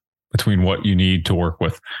between what you need to work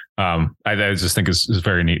with. I just think is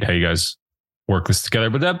very neat how you guys work this together.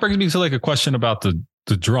 But that brings me to like a question about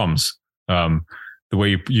the drums. The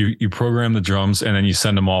way you program the drums and then you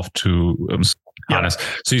send them off to Hannes.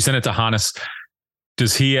 So you send it to Hannes.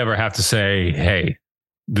 Does he ever have to say, "Hey,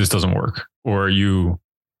 this doesn't work," or are you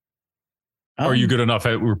good enough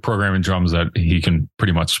at programming drums that he can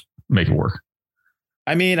pretty much make it work?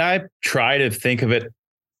 I mean, I try to think of it.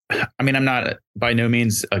 I mean, I'm not by no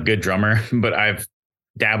means a good drummer, but I've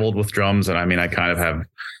dabbled with drums, and I mean, I kind of have.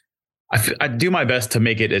 I do my best to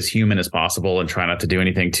make it as human as possible and try not to do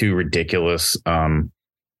anything too ridiculous. And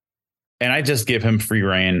I just give him free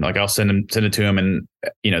reign. Like I'll send it to him, and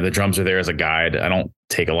the drums are there as a guide. I don't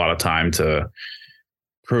take a lot of time to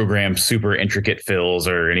program super intricate fills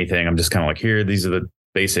or anything. I'm just kind of like, here, these are the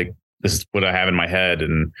basic. This is what I have in my head,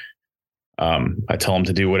 and I tell him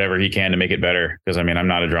to do whatever he can to make it better. Because I mean, I'm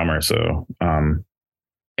not a drummer, so.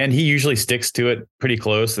 And he usually sticks to it pretty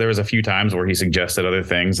close. There was a few times where he suggested other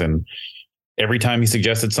things, and every time he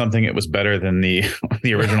suggested something, it was better than the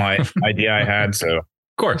original idea I had. So, of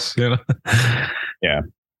course, yeah,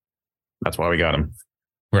 that's why we got him.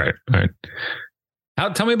 Right.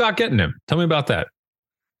 Tell me about getting him. Tell me about that.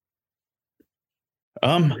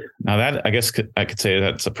 Now that I guess I could say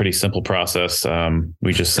that's a pretty simple process.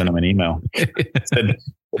 We just sent him an email, said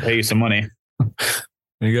we'll pay you some money.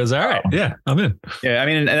 And he goes, all right, yeah, I'm in. Yeah, I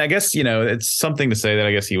mean, and I guess, it's something to say that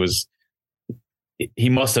I guess he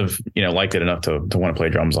must have, liked it enough to want to play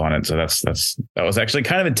drums on it. So that was actually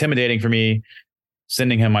kind of intimidating for me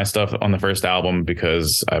sending him my stuff on the first album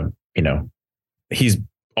because he's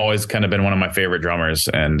always kind of been one of my favorite drummers.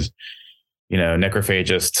 And,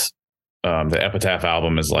 Necrophagist, the Epitaph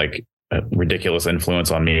album is like a ridiculous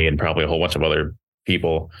influence on me and probably a whole bunch of other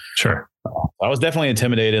people. Sure. I was definitely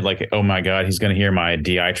intimidated. Like, oh my God, he's going to hear my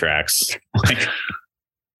DI tracks.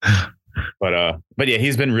 But yeah,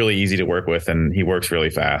 he's been really easy to work with and he works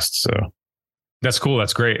really fast. So that's cool.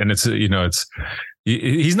 That's great. And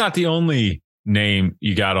he's not the only name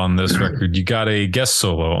you got on this record. You got a guest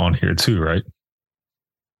solo on here too, right?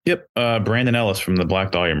 Yep. Brandon Ellis from the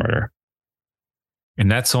Black Dahlia Murder.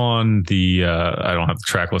 And that's on the, I don't have the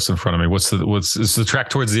track list in front of me. It's the track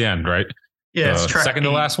towards the end, right? Yeah. It's track second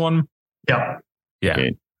to last one. Yeah. Yeah.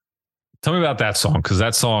 Okay. Tell me about that song. Cause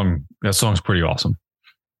that song's pretty awesome.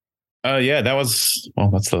 Yeah, that's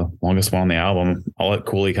the longest one on the album. I'll let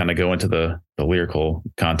Cooley kind of go into the lyrical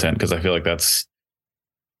content because I feel like that's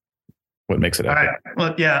what makes it. All right.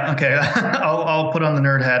 Well, yeah. Okay. I'll put on the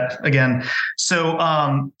nerd hat again. So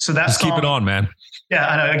that's just keep it on, man. Yeah,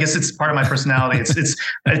 I know. I guess it's part of my personality.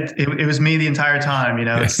 It was me the entire time.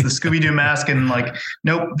 It's the Scooby-Doo mask and like,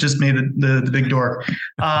 nope, just me, the big dork.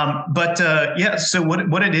 Yeah. So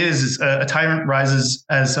what it is a tyrant rises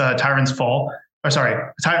as tyrants fall. Or sorry,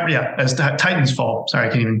 as Titans fall. Sorry, I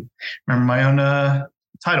can't even remember my own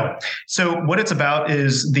title. So what it's about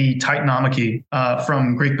is the Titanomachy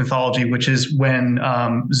from Greek mythology, which is when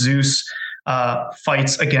Zeus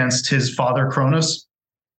fights against his father Cronus.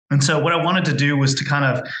 And so what I wanted to do was to kind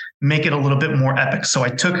of make it a little bit more epic. So I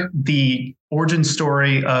took the origin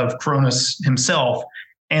story of Cronus himself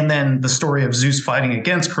and then the story of Zeus fighting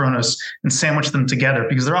against Cronus and sandwiched them together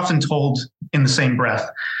because they're often told in the same breath.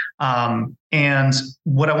 And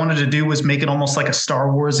what I wanted to do was make it almost like a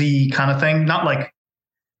Star Wars-y kind of thing, not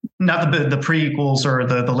the prequels or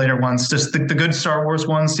the later ones, just the good Star Wars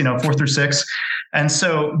ones, 4 through 6. And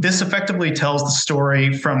so this effectively tells the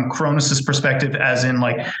story from Cronus's perspective, as in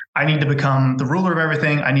like, I need to become the ruler of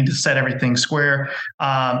everything. I need to set everything square.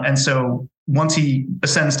 And so once he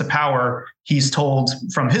ascends to power, he's told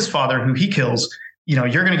from his father, who he kills, you're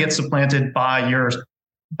going to get supplanted by your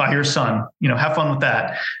son, have fun with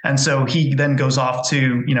that. And so he then goes off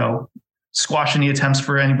to, squash any attempts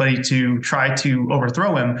for anybody to try to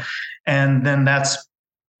overthrow him. And then that's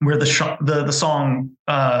where the song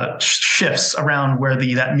shifts around where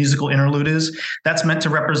that musical interlude is. That's meant to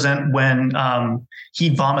represent when he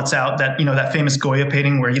vomits out that, that famous Goya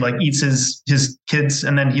painting where he like eats his kids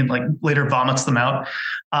and then he like later vomits them out.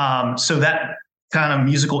 So that kind of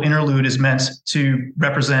musical interlude is meant to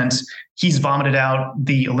represent he's vomited out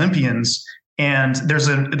the Olympians. And there's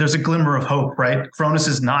a glimmer of hope, right? Cronus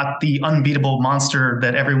is not the unbeatable monster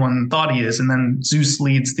that everyone thought he is. And then Zeus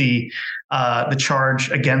leads the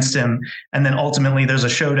charge against him. And then ultimately there's a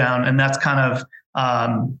showdown. And that's kind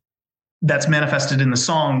of that's manifested in the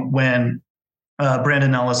song when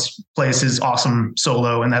Brandon Ellis plays his awesome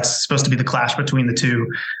solo. And that's supposed to be the clash between the two.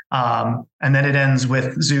 And then it ends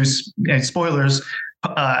with Zeus, spoilers,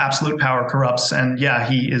 absolute power corrupts. And yeah,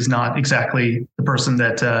 he is not exactly the person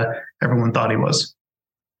that everyone thought he was.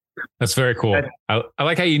 That's very cool. I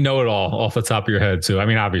like how you know it all off the top of your head too. I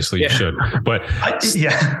mean, obviously you should, but I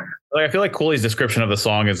feel like Cooley's description of the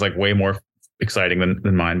song is like way more exciting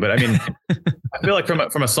than mine. But I mean, I feel like from a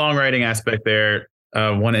songwriting aspect there,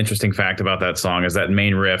 one interesting fact about that song is that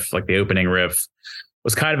main riff, like the opening riff,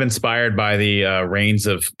 was kind of inspired by the Reigns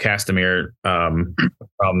of Castamere from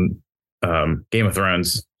Game of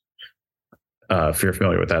Thrones. If you're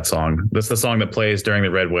familiar with that song, that's the song that plays during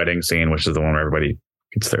the Red Wedding scene, which is the one where everybody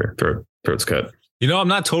gets their throats cut. You know, I'm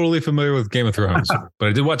not totally familiar with Game of Thrones, but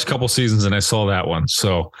I did watch a couple seasons and I saw that one.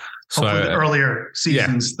 So the earlier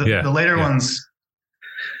seasons, the later ones.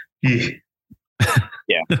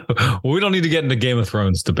 Yeah. Well, we don't need to get into Game of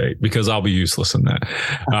Thrones debate because I'll be useless in that.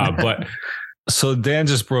 But so Dan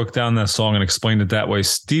just broke down that song and explained it that way.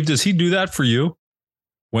 Steve, does he do that for you?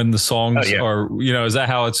 When the songs are, is that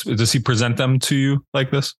how does he present them to you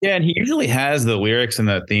like this? Yeah. And he usually has the lyrics and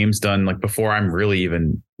the themes done like before I'm really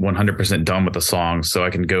even 100% done with the song. So I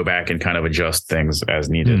can go back and kind of adjust things as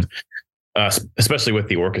needed, especially with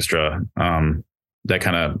the orchestra. That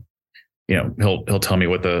kind of, he'll tell me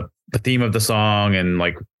what the theme of the song and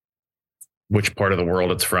like which part of the world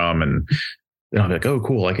it's from. And I'll be like, oh,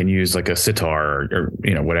 cool. I can use like a sitar or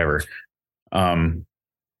whatever.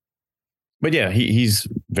 But yeah, he's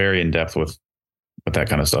very in depth with that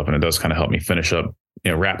kind of stuff. And it does kind of help me finish up,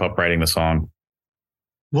 wrap up writing the song.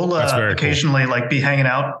 We'll occasionally like be hanging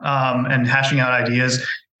out and hashing out ideas.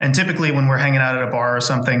 And typically when we're hanging out at a bar or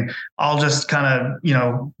something, I'll just kind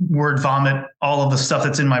of, word vomit all of the stuff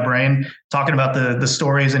that's in my brain, talking about the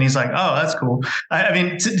stories. And he's like, oh, that's cool. I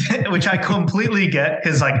mean, which I completely get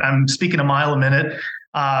because like I'm speaking a mile a minute.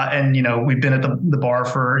 And, we've been at the bar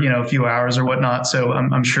for, a few hours or whatnot. So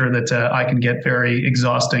I'm sure that I can get very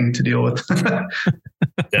exhausting to deal with.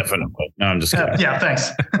 Definitely. No, I'm just kidding. Yeah,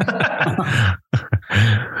 thanks.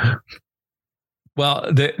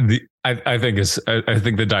 Well, I think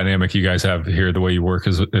the dynamic you guys have here, the way you work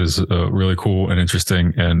is really cool and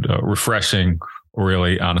interesting and refreshing,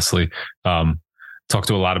 really, honestly. Talk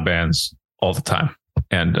to a lot of bands all the time.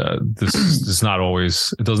 And this is not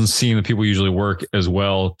always, it doesn't seem that people usually work as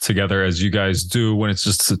well together as you guys do when it's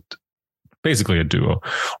just basically a duo.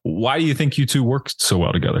 Why do you think you two work so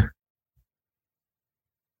well together?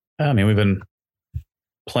 I mean, we've been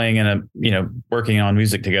playing working on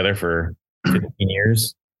music together for 15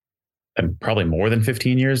 years and probably more than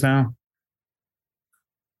 15 years now.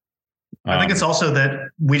 I think it's also that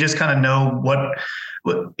we just kind of know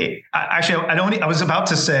I was about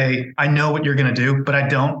to say, I know what you're going to do, but I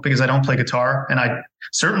don't, because I don't play guitar and I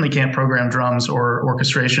certainly can't program drums or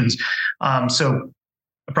orchestrations. So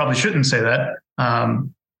I probably shouldn't say that.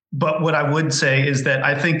 But what I would say is that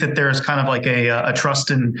I think that there's kind of like a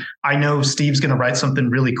trust in, I know Steve's going to write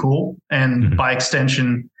something really cool. And by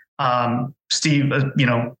extension, Steve,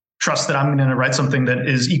 trust that I'm going to write something that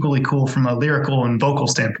is equally cool from a lyrical and vocal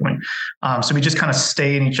standpoint. So we just kind of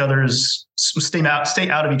stay out of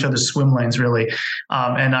each other's swim lanes, really.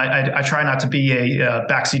 And I try not to be a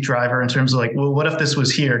backseat driver in terms of like, well, what if this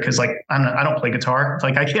was here? Because like I don't play guitar,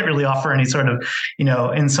 like I can't really offer any sort of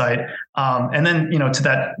insight. And then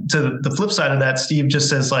to the flip side of that, Steve just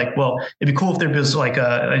says like, well, it'd be cool if there was like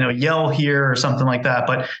a yell here or something like that,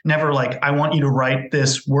 but never like I want you to write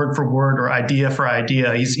this word for word or idea for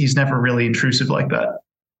idea. He's never really intrusive like that.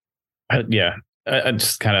 I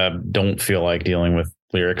just kind of don't feel like dealing with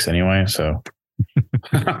lyrics anyway. So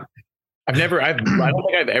I don't think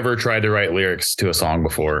I've ever tried to write lyrics to a song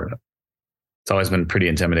before. It's always been pretty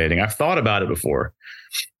intimidating. I've thought about it before.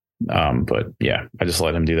 But yeah, I just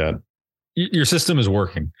let him do that. Your system is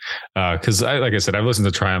working. Cause like I said, I've listened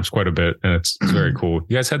to Triumphs quite a bit and it's very cool.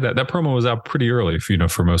 You guys had that promo was out pretty early,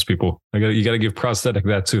 for most people. You got to give Prosthetic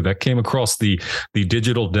that too. That came across the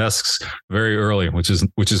digital desks very early, which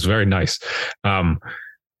is very nice.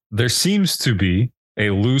 There seems to be a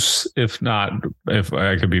loose, if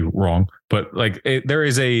I could be wrong, but like there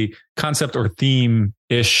is a concept or theme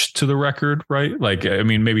ish to the record, right? Like, I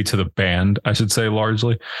mean, maybe to the band, I should say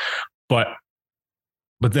largely,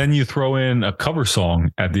 but then you throw in a cover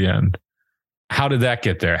song at the end. How did that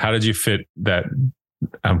get there? How did you fit that?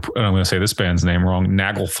 I'm going to say this band's name wrong,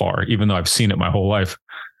 Nagelfar, even though I've seen it my whole life.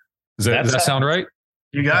 Does that sound right?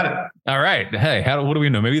 You got it. All right. Hey, what do we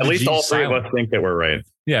know? Maybe at least all three of us think that we're right.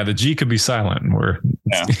 Yeah, the G could be silent.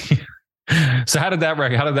 So how did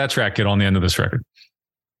that track get on the end of this record?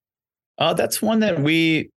 That's one that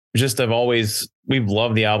we just we've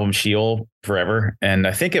loved the album Sheol forever. And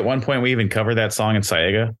I think at one point we even covered that song in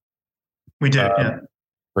Saega. We did,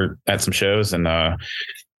 at some shows. And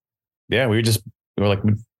we were like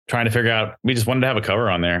trying to figure out, we just wanted to have a cover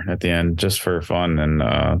on there at the end just for fun.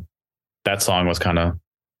 And that song was kind of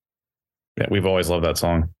Yeah, we've always loved that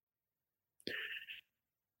song.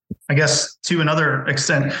 I guess to another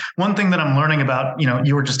extent, one thing that I'm learning about,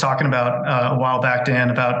 you were just talking about a while back, Dan,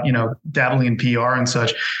 about, dabbling in PR and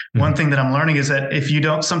such. Mm-hmm. One thing that I'm learning is that if you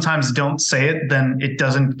sometimes don't say it, then it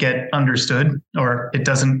doesn't get understood or it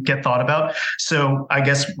doesn't get thought about. So I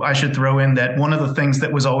guess I should throw in that one of the things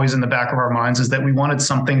that was always in the back of our minds is that we wanted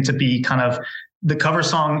something to be kind of, the cover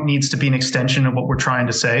song needs to be an extension of what we're trying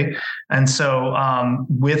to say. And so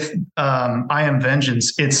with I Am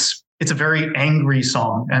Vengeance, it's a very angry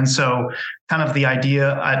song. And so kind of the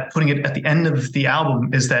idea at putting it at the end of the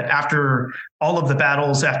album is that after all of the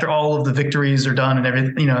battles, after all of the victories are done and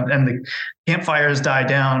everything, and the campfires die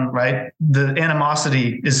down, right? The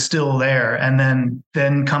animosity is still there. And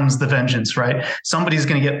then comes the vengeance, right? Somebody's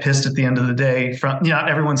going to get pissed at the end of the day from, not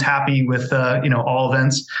everyone's happy with, all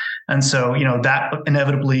events. And so, that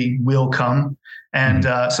inevitably will come. And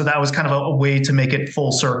so that was kind of a way to make it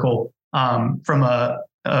full circle from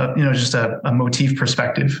just a motif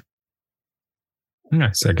perspective.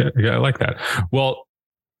 Nice. I like that. Well,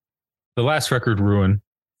 the last record, Ruin,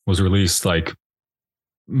 was released like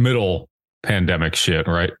middle pandemic shit,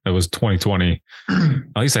 right? It was 2020. At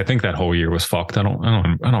least I think that whole year was fucked. I don't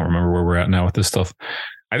remember where we're at now with this stuff.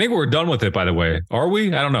 I think we're done with it, by the way. Are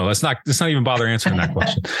we? I don't know. Let's not even bother answering that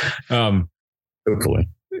question. Hopefully.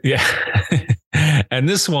 Yeah. And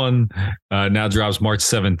this one now drops March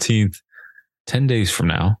 17th. 10 days from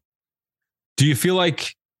now. Do you feel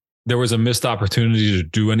like there was a missed opportunity to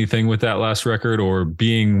do anything with that last record, or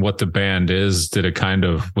being what the band is, did it kind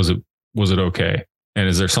of, was it okay? And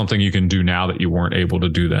is there something you can do now that you weren't able to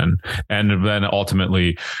do then? And then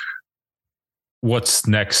ultimately, what's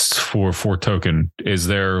next for Foretoken? Is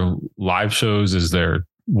there live shows? Is there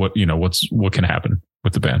what can happen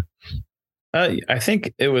with the band? I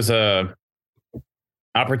think it was a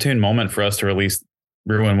opportune moment for us to release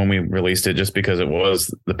Ruin when we released it, just because it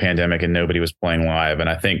was the pandemic and nobody was playing live. And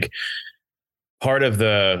I think part of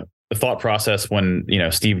the thought process when,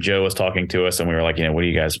 Steve Joe was talking to us and we were like, what are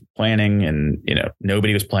you guys planning? And,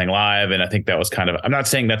 nobody was playing live. And I think that was kind of, I'm not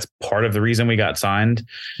saying that's part of the reason we got signed.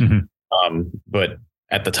 Mm-hmm. But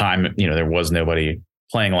at the time, there was nobody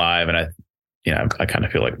playing live. And I kind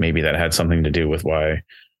of feel like maybe that had something to do with why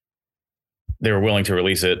they were willing to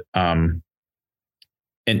release it. And,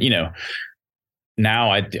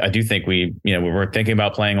 now I do think we were thinking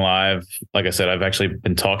about playing live. Like I said, I've actually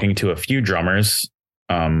been talking to a few drummers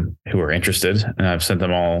who are interested, and I've sent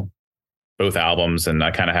them all both albums, and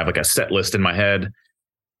I kind of have like a set list in my head.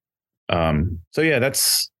 So yeah,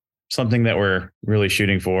 that's something that we're really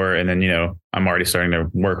shooting for. And then, I'm already starting to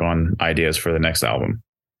work on ideas for the next album,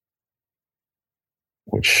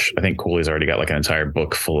 which I think Cooley's already got like an entire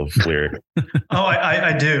book full of lyrics. Oh,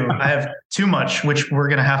 I do. I have too much, which I'm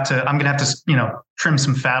going to have to, trim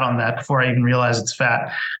some fat on that before I even realize it's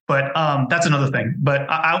fat. But that's another thing. But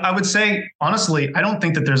I would say, honestly, I don't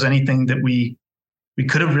think that there's anything that we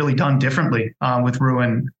could have really done differently with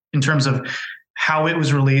Ruin in terms of how it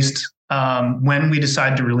was released, when we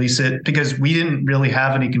decided to release it, because we didn't really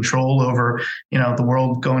have any control over, the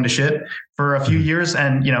world going to shit for a few years.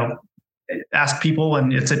 And, ask people,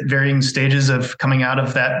 and it's at varying stages of coming out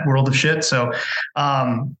of that world of shit. So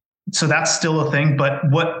that's still a thing. But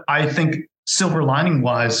what I think silver lining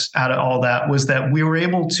wise out of all that was that we were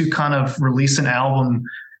able to kind of release an album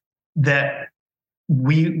that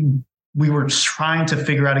we were trying to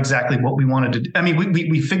figure out exactly what we wanted to do. I mean,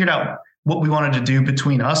 we figured out what we wanted to do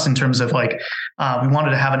between us in terms of like, we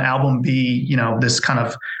wanted to have an album be, this kind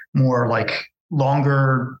of more like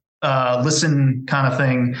longer listen kind of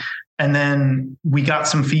thing. And then we got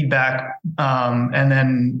some feedback, and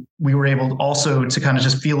then we were able also to kind of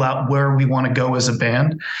just feel out where we want to go as a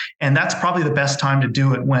band. And that's probably the best time to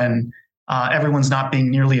do it when everyone's not being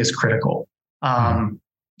nearly as critical.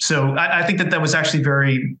 So I think that was actually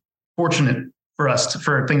very fortunate for us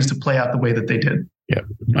for things to play out the way that they did. Yeah,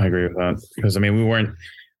 I agree with that. Because I mean, we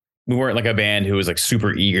weren't like a band who was like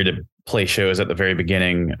super eager to play shows at the very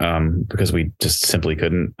beginning, because we just simply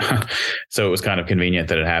couldn't. So it was kind of convenient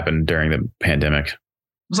that it happened during the pandemic. It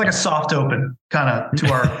was like a soft open kind of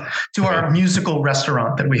to our musical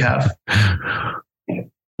restaurant that we have.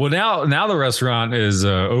 Well, now the restaurant is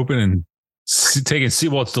open and taking.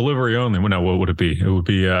 Well, it's delivery only. Well, no, what would it be? It would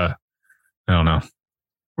be I don't know.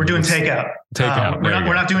 We're doing takeout.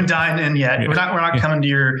 We're not doing dine in yet. Yeah. We're not coming to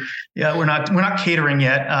your. Yeah, we're not catering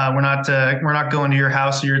yet. We're not going to your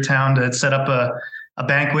house or your town to set up a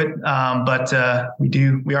banquet. But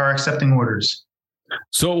we are accepting orders.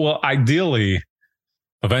 So, well, ideally,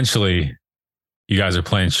 eventually, you guys are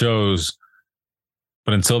playing shows,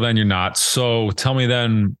 but until then, you're not. So, tell me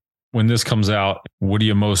then, when this comes out, what are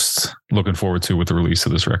you most looking forward to with the release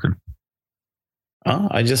of this record?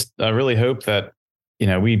 I really hope that,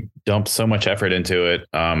 we dumped so much effort into it.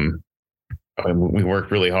 We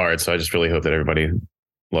worked really hard. So I just really hope that everybody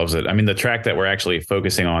loves it. I mean, the track that we're actually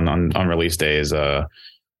focusing on release day is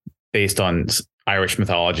based on Irish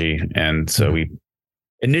mythology. And so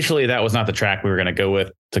initially that was not the track we were going to go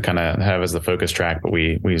with to kind of have as the focus track, but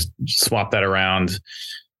we swapped that around.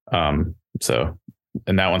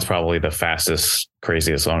 And that one's probably the fastest,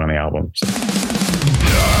 craziest song on the album.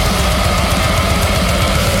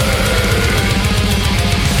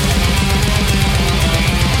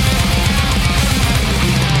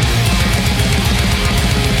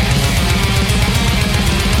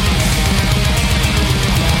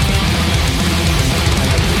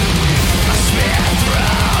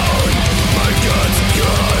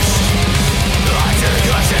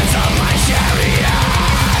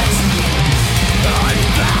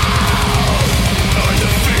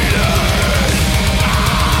 Undefeated.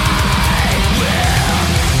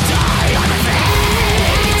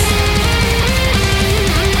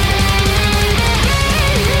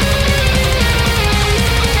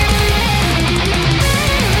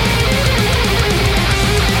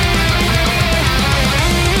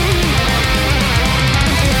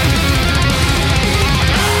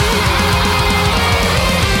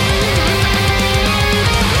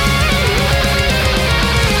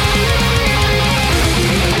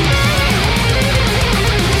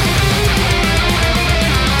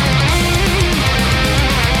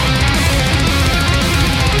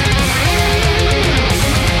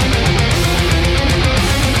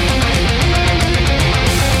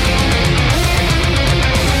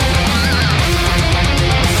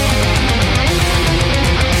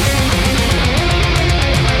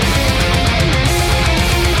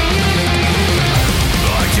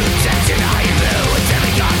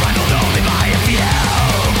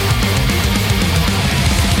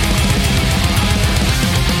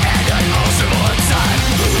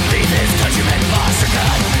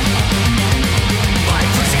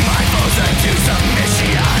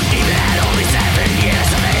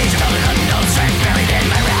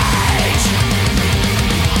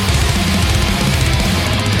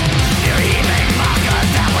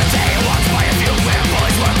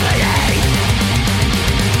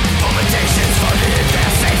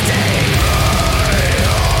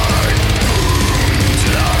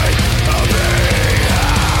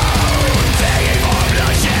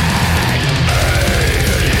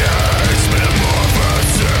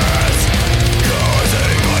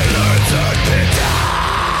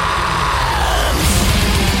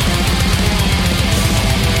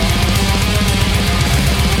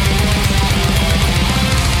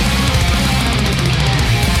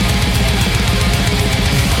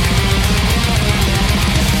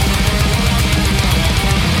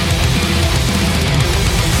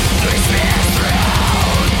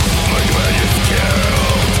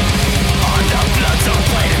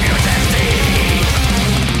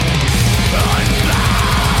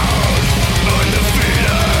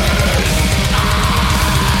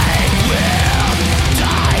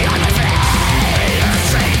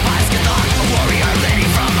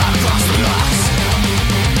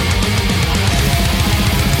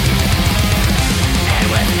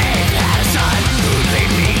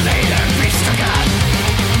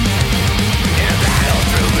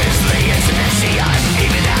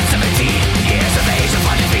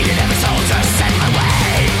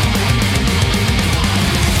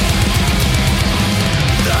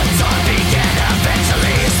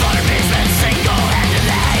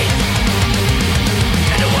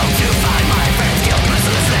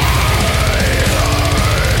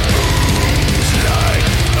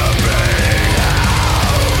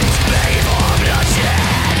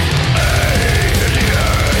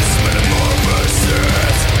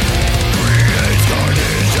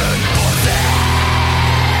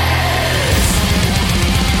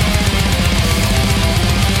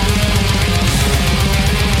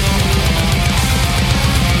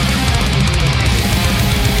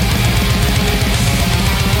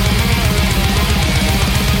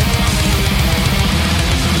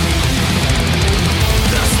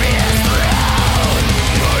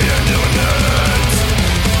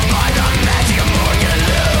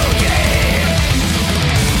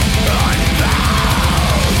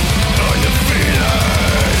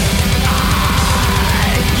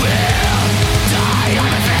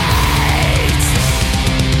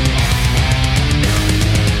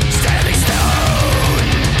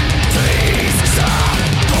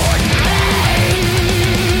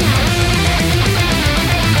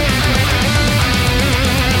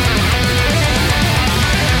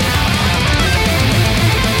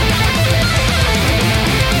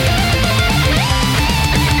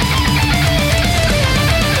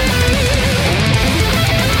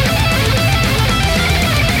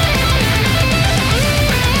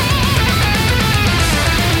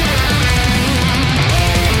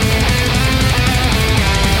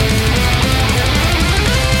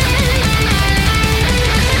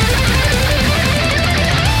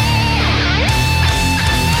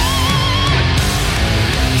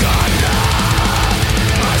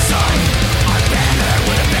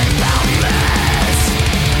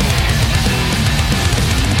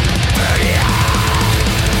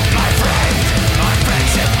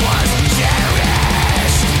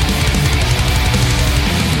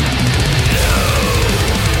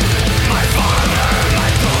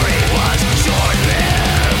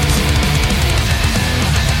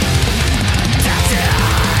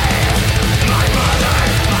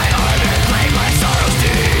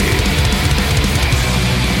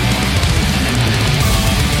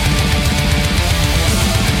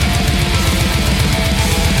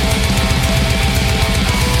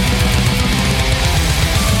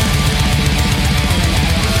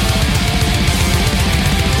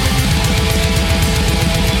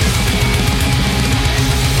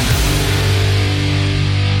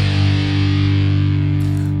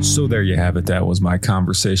 So there you have it. That was my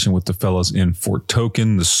conversation with the fellas in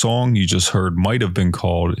Foretoken. The song you just heard might have been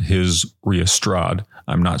called His Riestrad.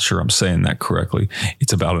 I'm not sure I'm saying that correctly.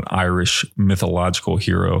 It's about an Irish mythological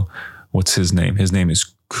hero. What's his name? His name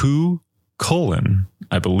is Cú Chulainn,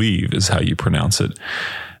 I believe is how you pronounce it.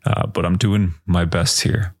 But I'm doing my best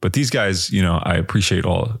here. But these guys, I appreciate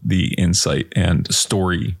all the insight and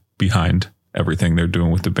story behind everything they're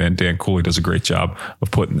doing with the band. Dan Cooley does a great job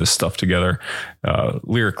of putting this stuff together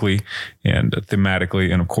lyrically and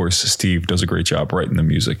thematically. And of course, Steve does a great job writing the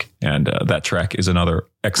music. And that track is another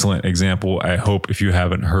excellent example. I hope if you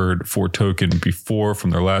haven't heard Foretoken before from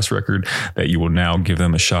their last record, that you will now give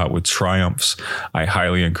them a shot with Triumphs. I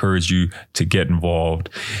highly encourage you to get involved.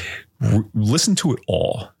 Listen to it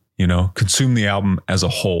all, consume the album as a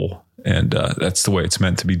whole. And that's the way it's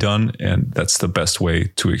meant to be done. And that's the best way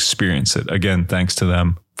to experience it. Again, thanks to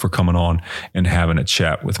them for coming on and having a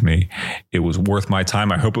chat with me. It was worth my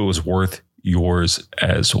time. I hope it was worth yours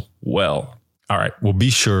as well. All right. Well, be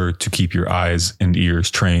sure to keep your eyes and ears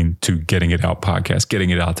trained to Getting It Out podcast,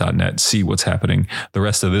 gettingitout.net. See what's happening the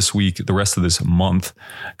rest of this week, the rest of this month.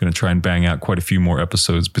 I'm going to try and bang out quite a few more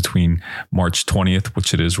episodes between March 20th,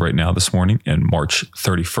 which it is right now this morning, and March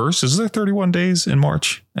 31st. Is there 31 days in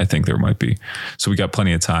March? I think there might be. So we got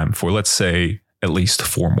plenty of time for, let's say, at least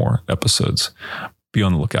 4 more episodes. Be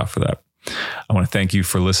on the lookout for that. I want to thank you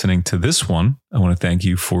for listening to this one. I want to thank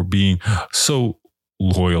you for being so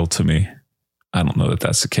loyal to me. I don't know that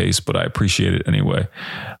that's the case, but I appreciate it anyway.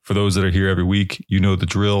 For those that are here every week, you know the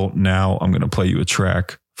drill. Now I'm going to play you a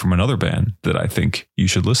track from another band that I think you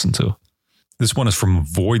should listen to. This one is from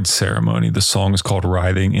Void Ceremony. The song is called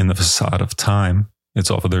Writhing in the Facade of Time. It's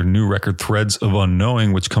off of their new record, Threads of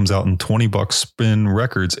Unknowing, which comes out in $20 Spin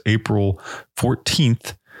Records, April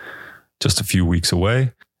 14th, just a few weeks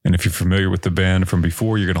away. And if you're familiar with the band from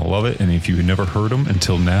before, you're going to love it. And if you've never heard them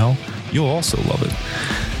until now, you'll also love it.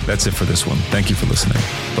 That's it for this one. Thank you for listening.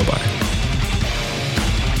 Bye-bye.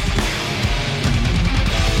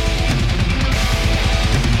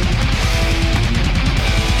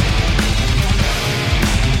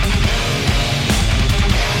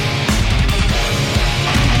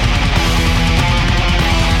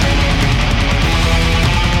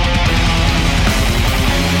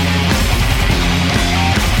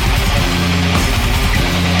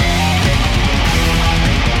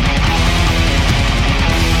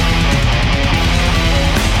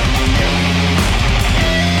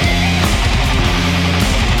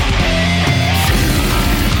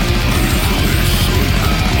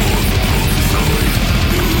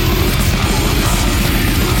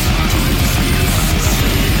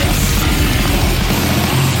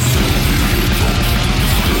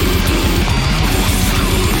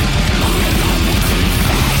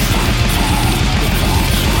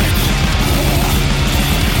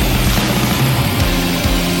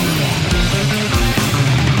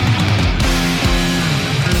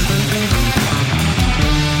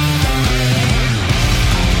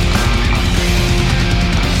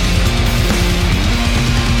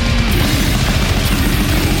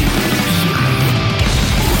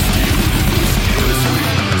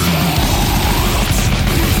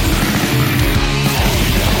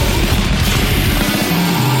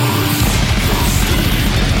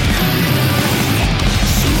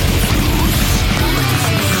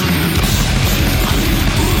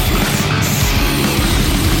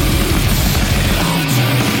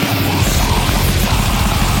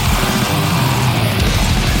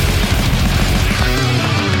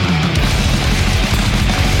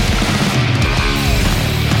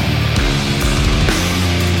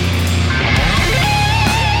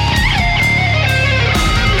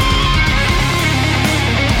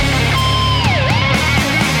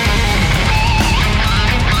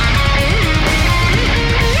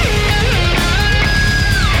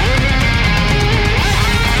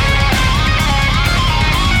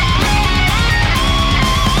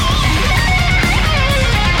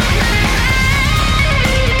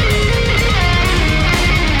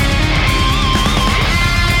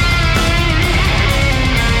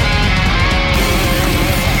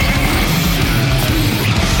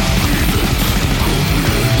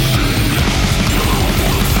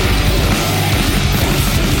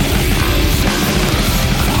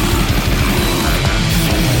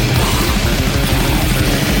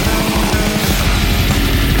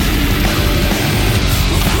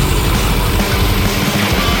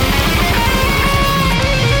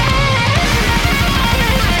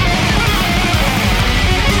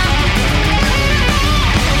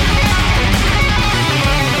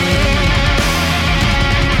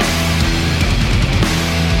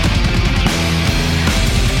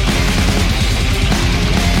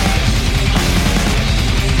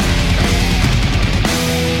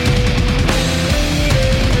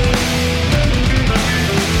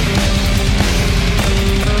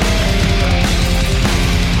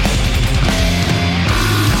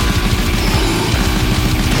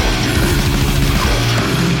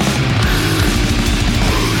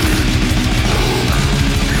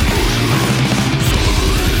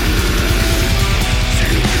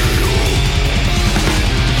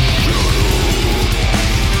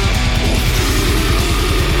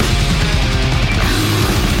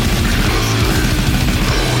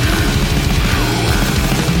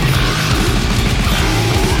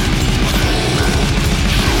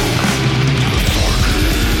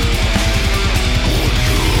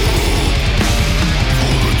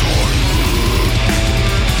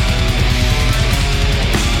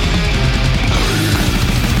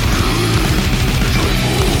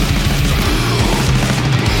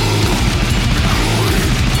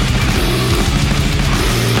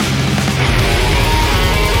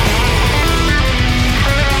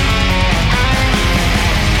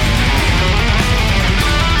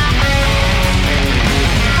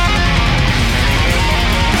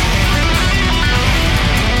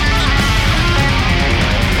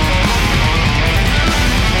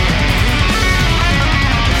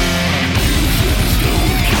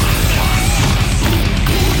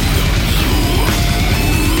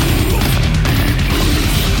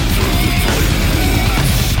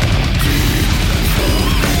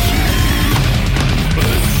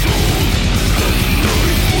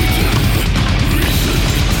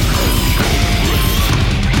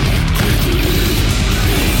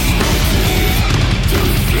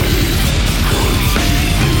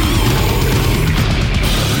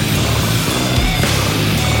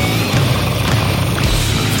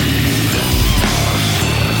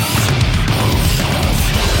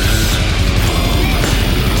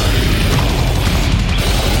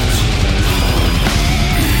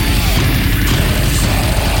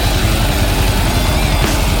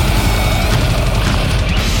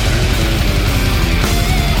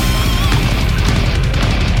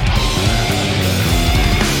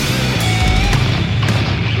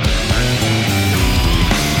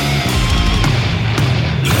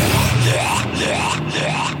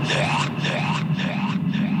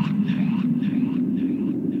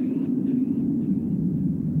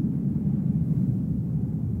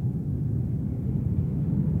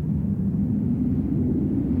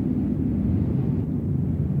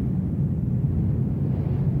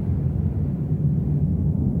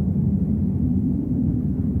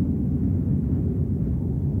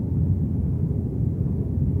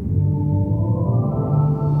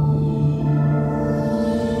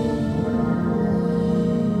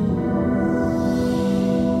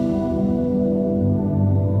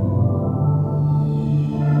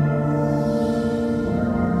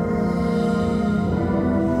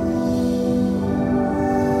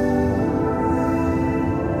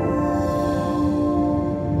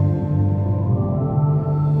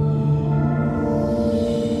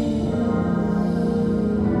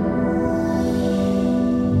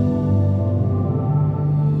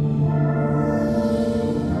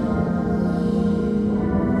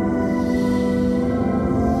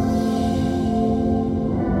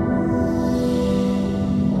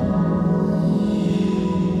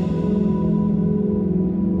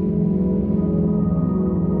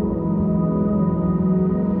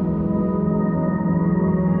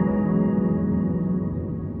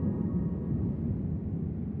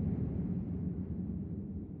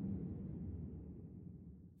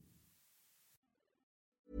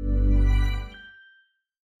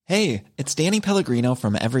 Hey, it's Danny Pellegrino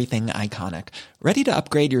from Everything Iconic. Ready to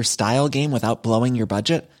upgrade your style game without blowing your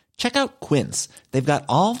budget? Check out Quince. They've got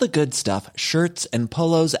all the good stuff, shirts and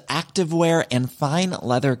polos, activewear, and fine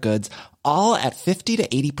leather goods, all at 50 to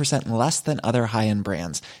 80% less than other high-end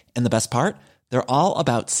brands. And the best part? They're all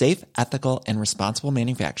about safe, ethical, and responsible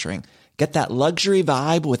manufacturing. Get that luxury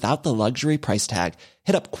vibe without the luxury price tag.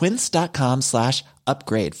 Hit up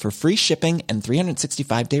quince.com/upgrade for free shipping and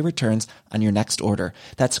 365-day returns on your next order.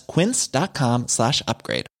 That's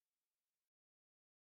quince.com/upgrade.